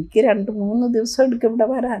പ്ലാന്. എനിക്ക് 2-3 ദിവസം എടുക്കും ഇവിടെ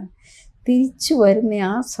വരാൻ. തിരിച്ചു വരുന്ന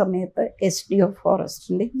ആ സമയത്ത് SDO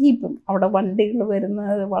ഫോറസ്റ്റിൻ്റെ ജീപ്പും അവിടെ വണ്ടികൾ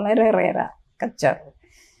വരുന്നത് വളരെ റെയറാണ്, കച്ചാറ്.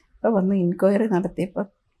 അപ്പോൾ വന്ന് ഇൻക്വയറി നടത്തിയപ്പോൾ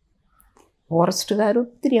ഫോറസ്റ്റുകാർ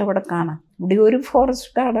ഒത്തിരി അവിടെ കാണാം. ഇവിടെ ഒരു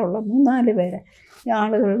ഫോറസ്റ്റ് ഗാർഡുള്ള 3-4 പേരെ ഈ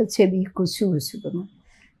ആളുകളുടെ ചെവി കുശുകുശുക്കുന്നു.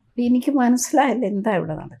 അപ്പോൾ എനിക്ക് മനസ്സിലായില്ല എന്താ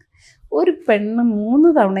ഇവിടെ നടക്കുക. ഒരു പെണ്ണ് 3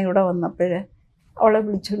 തവണ ഇവിടെ വന്നപ്പോൾ അവളെ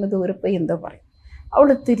വിളിച്ചുകൊണ്ട് ദൂരപ്പോയി എന്തോ പറയും. അവൾ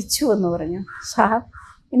തിരിച്ചു വന്ന് പറഞ്ഞു, സാർ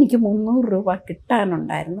എനിക്ക് 300 രൂപ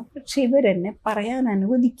കിട്ടാനുണ്ടായിരുന്നു, പക്ഷെ ഇവരെന്നെ പറയാൻ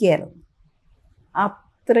അനുവദിക്കുകയായിരുന്നു.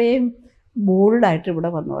 അത്രയും ബോൾഡായിട്ട് ഇവിടെ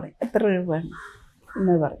വന്ന് പറയും, എത്ര രൂപ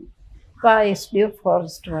എന്ന് പറഞ്ഞു. അപ്പോൾ ആ SDO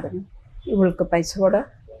ഫോറസ്റ്റ് പറഞ്ഞു, ഇവൾക്ക് പൈസ കൂടെ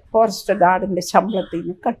ഫോറസ്റ്റ് ഗാർഡിൻ്റെ ശമ്പളത്തിൽ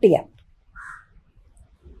നിന്ന് കട്ട് ചെയ്യാം.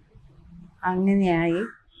 അങ്ങനെയായി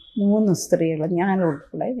 3 സ്ത്രീകൾ,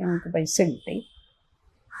 ഞാനുൾപ്പെടെ ഞങ്ങൾക്ക് പൈസ കിട്ടി.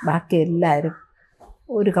 ബാക്കി എല്ലാവരും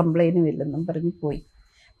ഒരു കംപ്ലൈൻറ്റും ഇല്ലെന്നും പറഞ്ഞ് പോയി.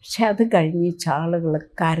 പക്ഷെ അത് കഴിഞ്ഞ് ആളുകൾ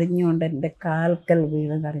കരഞ്ഞുകൊണ്ട് എൻ്റെ കാൽക്കൽ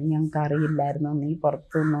വീണ് കരഞ്ഞ്, ഞങ്ങൾക്ക് അറിയില്ലായിരുന്നു, നീ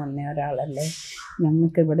പുറത്തുനിന്ന് വന്ന ഒരാളല്ലേ,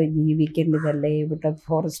 ഞങ്ങൾക്കിവിടെ ജീവിക്കേണ്ടതല്ലേ, ഇവിടെ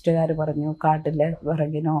ഫോറസ്റ്റുകാർ പറഞ്ഞു കാട്ടിൽ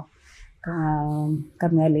വിറകിനോ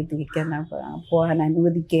കന്നാലി തിരിക്കാൻ പോകാൻ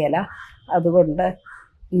അനുവദിക്കുകയില്ല, അതുകൊണ്ട്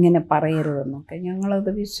ഇങ്ങനെ പറയരുതെന്നൊക്കെ.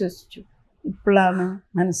 ഞങ്ങളത് വിശ്വസിച്ചു. ഇപ്പോഴാണ്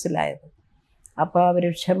മനസ്സിലായത്. അപ്പോൾ അവർ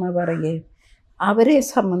ക്ഷമ പറയുകയും അവരെ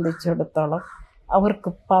സംബന്ധിച്ചിടത്തോളം അവർക്ക്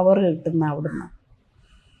പവർ കിട്ടുന്ന അവിടുന്ന്.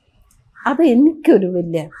 അത് എനിക്കൊരു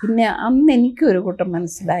വലിയ, പിന്നെ അന്ന് എനിക്കൊരു കൂട്ടം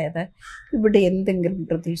മനസ്സിലായത്, ഇവിടെ എന്തെങ്കിലും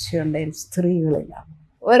പ്രതീക്ഷയുണ്ടെങ്കിൽ സ്ത്രീകളിലാണ്.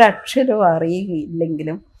 ഒരക്ഷരവും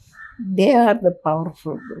അറിയുകയില്ലെങ്കിലും they are the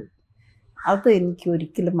powerful group. അത് എനിക്ക്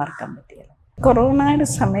ഒരിക്കലും മറക്കാൻ പറ്റില്ല. കൊറോണയുടെ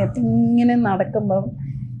സമയത്ത് ഇങ്ങനെ നടക്കുമ്പം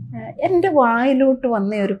എൻ്റെ വായിലോട്ട്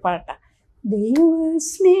വന്ന ഒരു പാട്ടാണ്,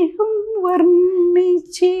 ദൈവസ്നേഹം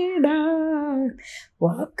വർണ്ണിച്ചിടാൻ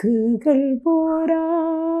വാക്കുകൾ പോരാ,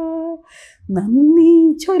 നന്ദി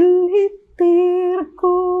ചൊല്ലി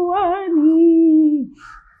തീർക്കുവാനീ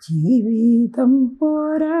ജീവിതം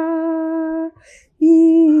പോരാ, ഈ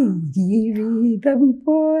ജീവിതം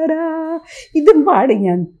പോരാ. ഇതും പാടി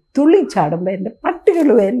ഞാൻ തുള്ളിച്ചാടുമ്പോൾ എൻ്റെ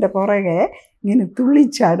പട്ടികളും എൻ്റെ പുറകെ ഇങ്ങനെ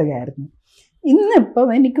തുള്ളിച്ചാടുകയായിരുന്നു. ഇന്നിപ്പം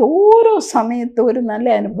എനിക്ക് ഓരോ സമയത്തും ഒരു നല്ല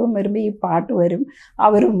അനുഭവം വരുമ്പോൾ ഈ പാട്ട് വരും,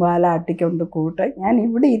 അവരും വാലാട്ടിക്കൊണ്ട് കൂട്ട്. ഞാൻ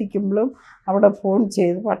ഇവിടെ ഇരിക്കുമ്പോഴും അവിടെ ഫോൺ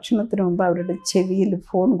ചെയ്ത് ഭക്ഷണത്തിന് മുമ്പ് അവരുടെ ചെവിയിൽ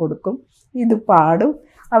ഫോൺ കൊടുക്കും, ഇത് പാടും.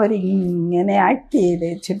 അവരിങ്ങനെ ആക്ട് ചെയ്ത്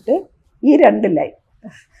വെച്ചിട്ട് ഈ 2 ലൈൻ.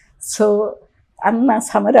 സോ അന്ന് ആ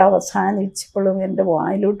സമരം അവസാനിച്ചപ്പോഴും എൻ്റെ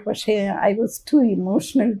വായിലോട്ട്, പക്ഷേ I was to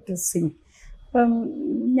emotional to sing. അപ്പം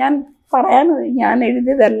ഞാൻ പറയാൻ ഞാൻ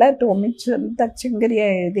എഴുതിയതല്ല, ടോമിച്ച് തച്ചങ്കരിയ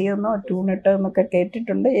എഴുതിയെന്നോ ട്യൂണിട്ടെന്നൊക്കെ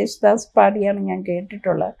കേട്ടിട്ടുണ്ട്. യേശുദാസ് പാടിയാണ് ഞാൻ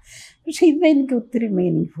കേട്ടിട്ടുള്ളത്. പക്ഷെ ഇതെനിക്ക് ഒത്തിരി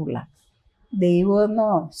മീനിങ് ഫുള്ളാണ്.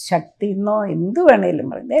 ദൈവമെന്നോ ശക്തിയെന്നോ എന്ത് വേണേലും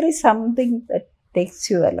പറയും. There is something that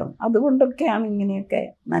takes you along. അതുകൊണ്ടൊക്കെയാണ്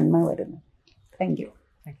ഇങ്ങനെയൊക്കെ നന്മ വരുന്നത്. Thank you.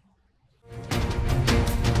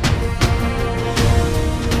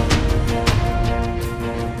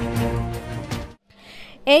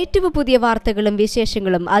 ഏറ്റവും പുതിയ വാർത്തകളും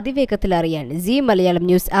വിശേഷങ്ങളും അതിവേഗത്തിൽ അറിയാൻ see Malayalam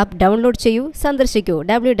news app download ചെയ്യൂ. സന്ദർശിക്കൂ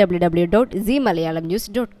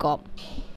www.zeemalayalamnews.com.